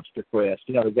on Monster Quest.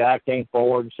 The guy came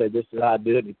forward and said, "This is how I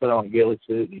do it." And he put on a ghillie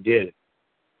suit and he did it.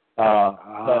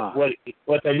 But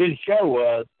what they didn't show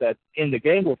was that in the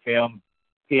Gable film,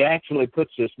 he actually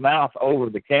puts his mouth over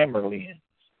the camera lens,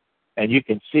 and you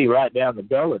can see right down the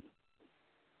gullet.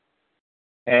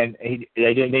 And they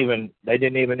didn't even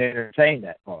entertain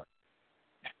that part.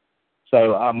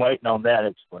 So I'm waiting on that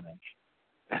explanation.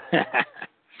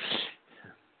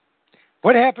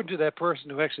 What happened to that person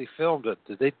who actually filmed it?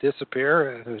 Did they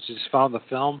disappear? Who just found the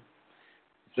film?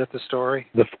 Is that the story?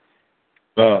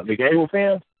 The Gable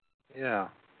film? Yeah.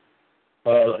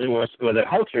 The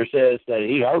hoaxer says that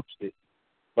he hoaxed it,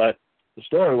 but the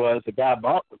story was the guy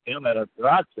bought the film at a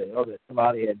garage sale that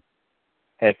somebody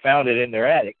had found it in their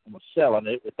attic and was selling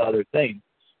it with other things.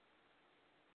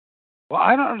 Well,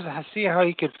 I don't see how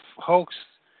he could hoax,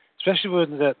 especially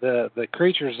when the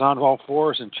creature is on all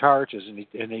fours and charges,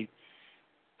 and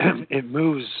it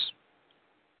moves.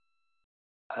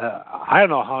 I don't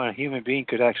know how a human being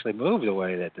could actually move the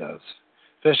way that does,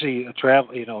 especially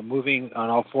moving on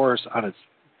all fours on its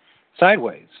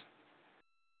sideways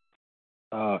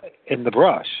in the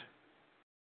brush.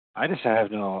 I just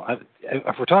have no.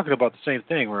 If we're talking about the same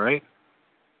thing, right?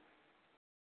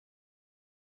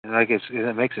 And I guess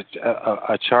it makes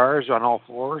a charge on all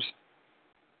fours.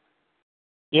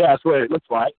 Yeah, that's what it looks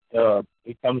like.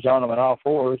 He comes on them on all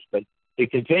fours, but he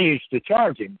continues to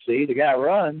charge him. See, the guy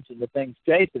runs and the thing's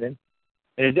chasing him,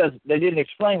 and they didn't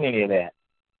explain any of that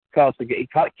because he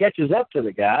catches up to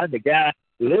the guy. The guy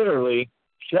literally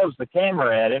shoves the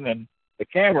camera at him, and the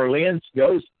camera lens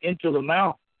goes into the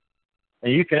mouth,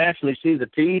 and you can actually see the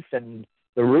teeth and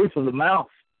the roof of the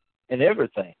mouth and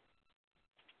everything.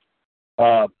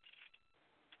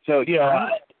 So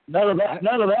none of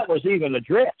that was even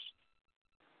addressed.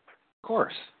 Of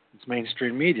course, it's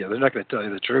mainstream media. They're not going to tell you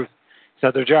the truth. It's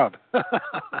not their job.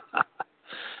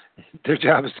 Their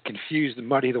job is to confuse and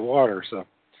muddy the water. So,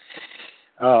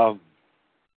 I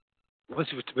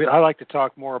like to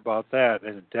talk more about that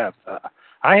in depth.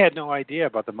 I had no idea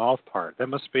about the mouth part. There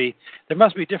must be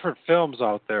different films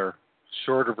out there,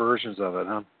 shorter versions of it,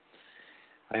 huh?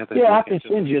 I can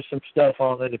send you some stuff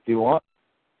on it if you want.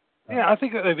 Yeah, I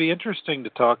think it would be interesting to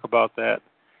talk about that.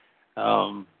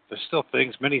 there's still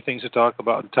many things to talk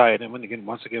about and tie it in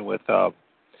once again with the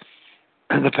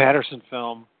Patterson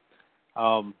film,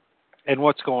 and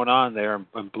what's going on there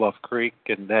in Bluff Creek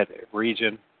and that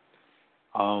region.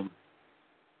 Yeah,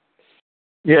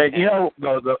 you know,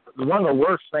 the one of the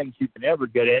worst things you can ever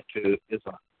get into is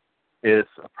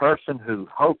a person who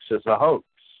hoaxes a hoax.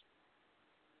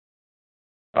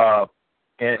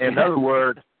 In other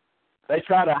words, they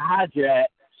try to hijack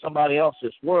somebody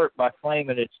else's work by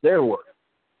claiming it's their work.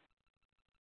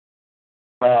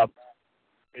 I've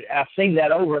seen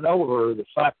that over and over. The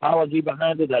psychology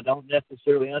behind it, I don't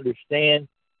necessarily understand,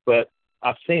 but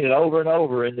I've seen it over and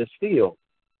over in this field,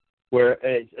 where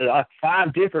like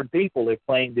 5 different people have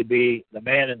claimed to be the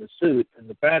man in the suit in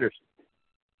the Patterson.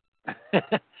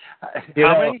 How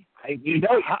many? You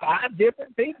know, 5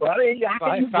 different people. I mean, how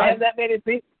can you have that many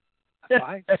people?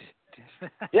 5?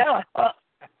 Yeah.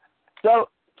 So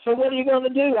what are you going to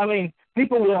do? I mean,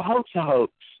 people will hoax a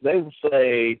hoax. They will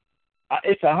say,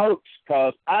 it's a hoax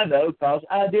because I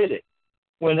did it,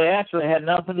 when they actually had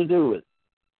nothing to do with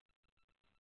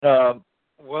it.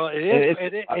 Well,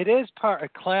 it is a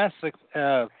classic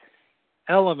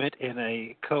element in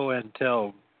a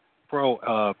COINTEL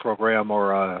program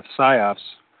or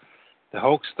PSYOPs. The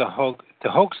hoax.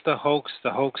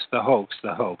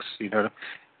 You know,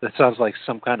 that sounds like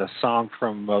some kind of song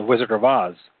from Wizard of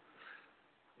Oz.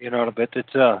 You know, but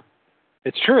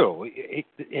it's true.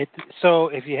 So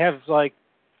if you have like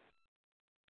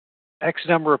X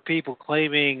number of people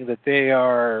claiming that they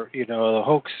are, you know, the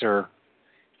hoaxer,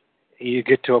 you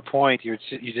get to a point you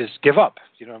just give up.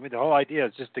 You know what I mean? The whole idea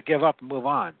is just to give up and move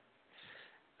on.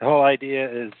 The whole idea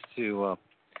is to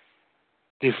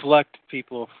deflect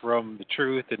people from the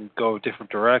truth and go a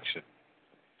different direction.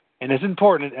 And it's an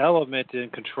important element in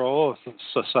control of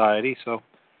society. So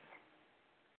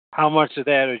how much of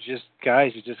that are just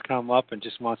guys who just come up and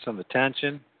just want some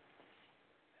attention?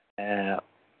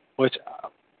 Which,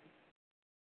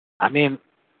 I mean,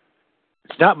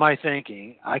 it's not my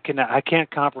thinking. I can't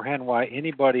comprehend why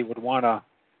anybody would want to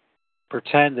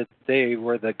pretend that they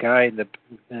were the guy in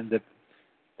the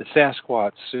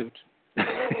Sasquatch suit.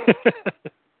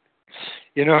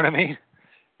 You know what I mean?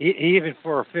 Even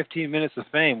for 15 minutes of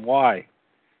fame, why?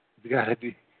 He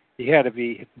had to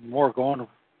be more going.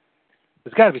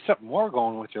 There's got to be something more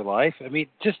going with your life. I mean,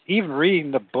 just even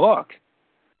reading the book.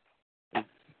 You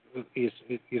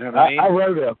know what I mean?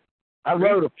 I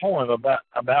wrote a poem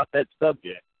about that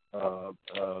subject.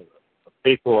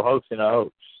 People hoaxing a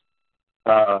hoax.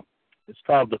 It's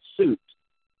called The Suit,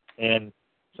 and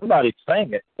somebody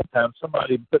sang it. Sometimes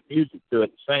somebody put music to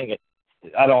it and sang it.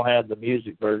 I don't have the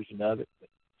music version of it.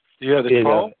 Do you have the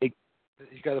poem? You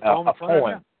got the poem in front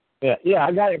of you? Yeah,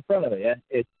 I got it in front of me.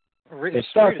 It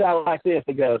starts out like this.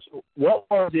 It goes, "What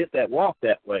was it that walked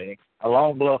that way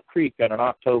along Bluff Creek on an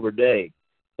October day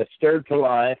that stirred to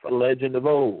life a legend of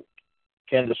old?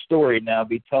 Can the story now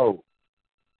be told?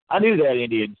 I knew that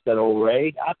Indian," said old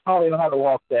Ray. "I taught him how to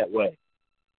walk that way.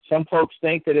 Some folks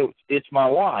think that it's my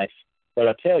wife, but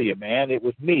I tell you, man, it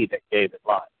was me that gave it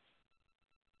life.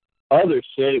 Others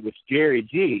said it was Jerry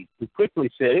G, who quickly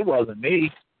said it wasn't me.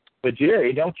 But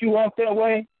Jerry, don't you walk that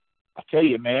way? I tell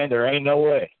you, man, there ain't no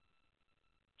way.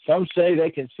 Some say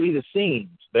they can see the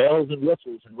seams, bells and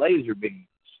whistles and laser beams,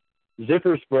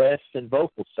 zippers, breasts and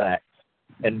vocal sacs,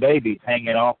 and babies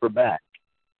hanging off her back.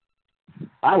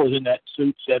 I was in that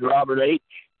suit," said Robert H.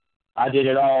 "I did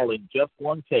it all in just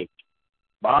one take.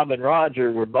 Bob and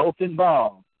Roger were both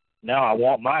involved. Now I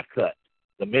want my cut.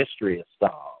 The mystery is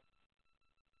solved."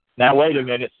 "Now, wait a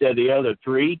minute," said the other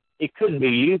 3. "It couldn't be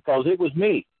you because it was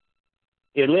me."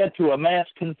 It led to a mass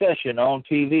confession on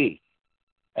TV,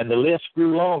 and the list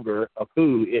grew longer of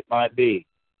who it might be.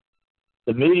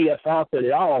 The media thought that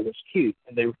it all was cute,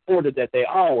 and they reported that they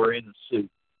all were in the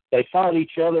suit. They fought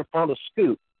each other for the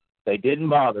scoop. They didn't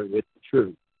bother with the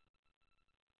truth.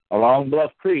 Along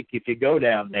Bluff Creek, if you go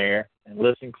down there and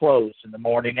listen close in the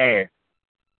morning air,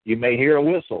 you may hear a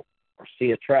whistle or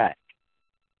see a track.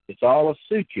 It's all a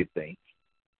suit, you think,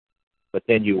 but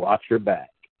then you watch your back.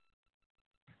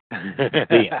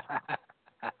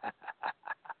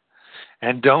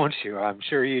 And don't you? I'm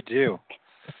sure you do.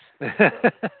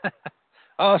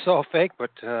 Oh, it's all fake,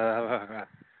 but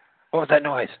what was that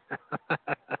noise?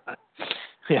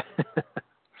 Yeah.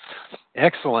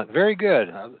 Excellent. Very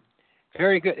good.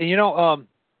 Very good. You know,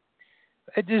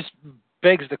 it just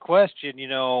begs the question, you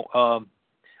know,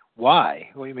 why?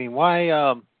 What do you mean?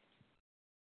 Why?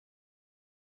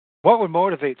 What would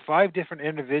motivate 5 different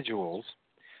individuals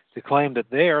to claim that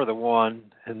they are the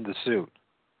one in the suit?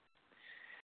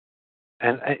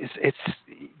 And it's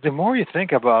the more you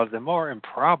think about it, the more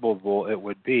improbable it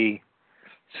would be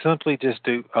simply just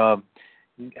to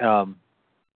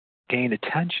gain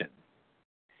attention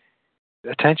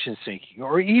seeking,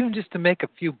 or even just to make a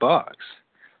few bucks.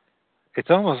 It's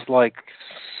almost like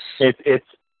it's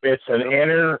an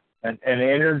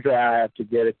inner drive to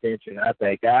get attention. I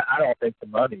think. I don't think the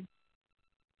money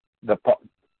the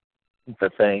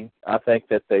thing. I think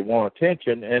that they want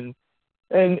attention, and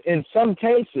in some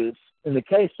cases, in the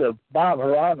case of Bob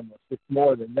Hieronymus, it's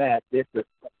more than that. It's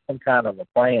some kind of a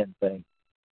planned thing.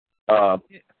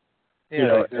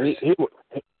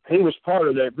 He was part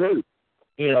of that group.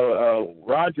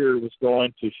 Roger was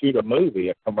going to shoot a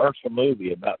commercial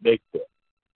movie about Bigfoot.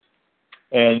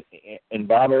 And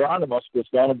Bob Hieronymus was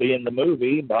going to be in the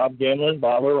movie. Bob Gimlin,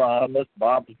 Bob Hieronymus,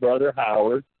 Bob's brother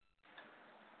Howard,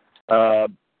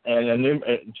 and then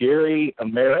Jerry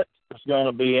Merritt was going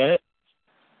to be in it,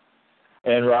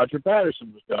 and Roger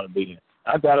Patterson was going to be in it.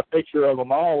 I've got a picture of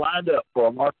them all lined up for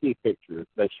a marquee picture.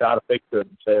 They shot a picture of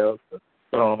themselves to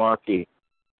put on a marquee.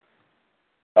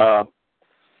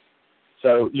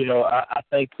 So, I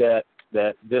think that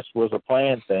this was a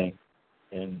planned thing,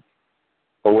 and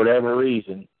for whatever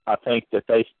reason, I think that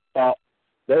they thought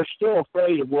they're still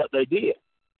afraid of what they did.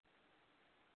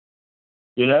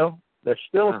 They're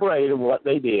still afraid of what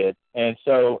they did, and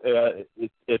so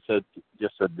it's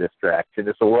just a distraction.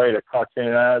 It's a way to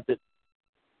cartoonize it,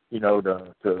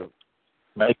 to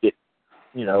make it,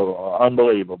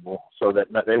 unbelievable, so that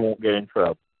they won't get in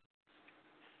trouble.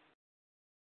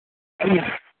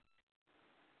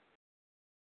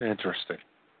 Interesting.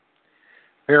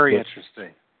 Very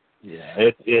interesting.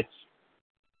 Yeah, it's.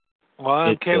 Well,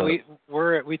 okay,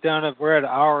 we're at an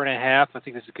hour and a half. I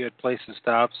think it's a good place to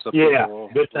stop. So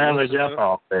good time to jump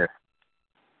off there.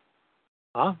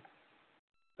 Huh?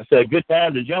 I said good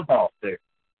time to jump off there.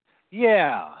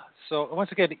 Yeah. So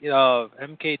once again,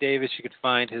 M.K. Davis, you can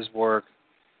find his work.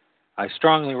 I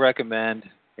strongly recommend.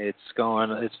 It's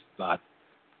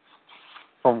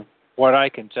from what I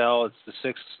can tell, it's the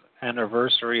 6th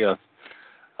anniversary of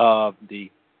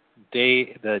the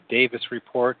Davis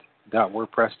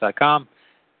Report.wordpress.com.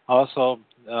 Also,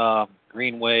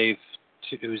 Greenwave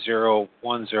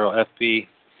 2010FB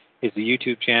is the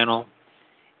YouTube channel,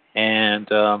 and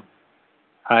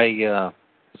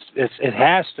it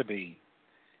has to be,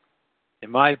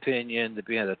 in my opinion, to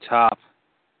be at the top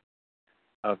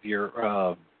of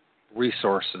your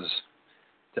resources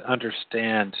to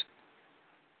understand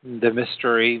the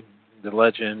mystery, the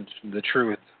legend, the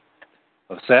truth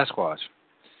of Sasquatch.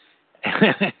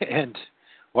 And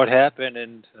what happened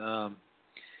in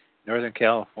Northern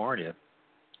California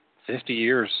 50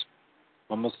 years,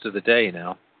 almost to the day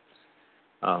now,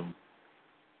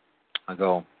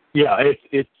 ago. Yeah,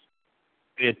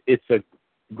 it's a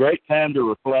great time to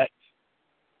reflect,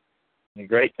 a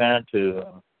great time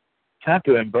to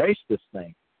embrace this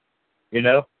thing.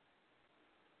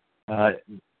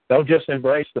 Don't just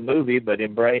embrace the movie, but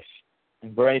embrace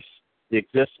the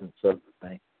existence of the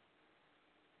thing.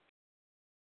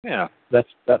 Yeah, that's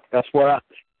what I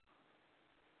think.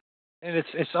 And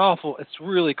it's awful. It's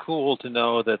really cool to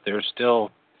know that there's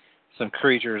still some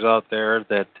creatures out there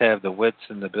that have the wits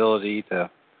and the ability to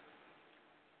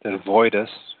avoid us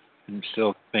and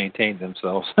still maintain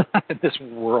themselves in this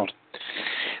world.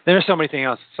 There's so many things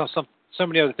else, so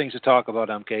many other things to talk about,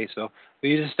 MK. So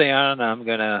you just stay on. I'm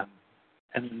gonna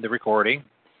end the recording,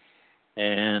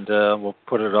 and we'll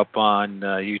put it up on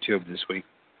YouTube this week.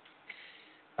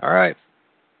 All right.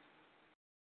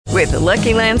 With the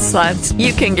Lucky Land Slots,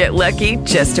 you can get lucky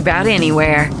just about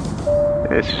anywhere.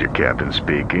 This is your captain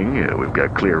speaking. We've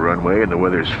got clear runway and the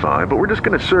weather's fine, but we're just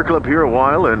going to circle up here a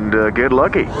while and get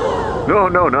lucky.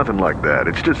 No, nothing like that.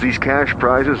 It's just these cash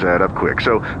prizes add up quick.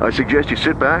 So I suggest you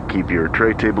sit back, keep your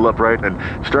tray table upright, and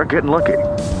start getting lucky.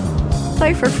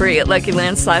 Play for free at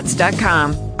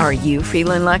LuckyLandSlots.com. Are you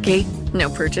feeling lucky? No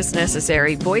purchase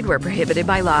necessary. Void where prohibited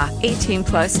by law.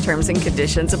 18+ terms and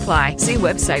conditions apply. See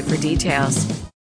website for details.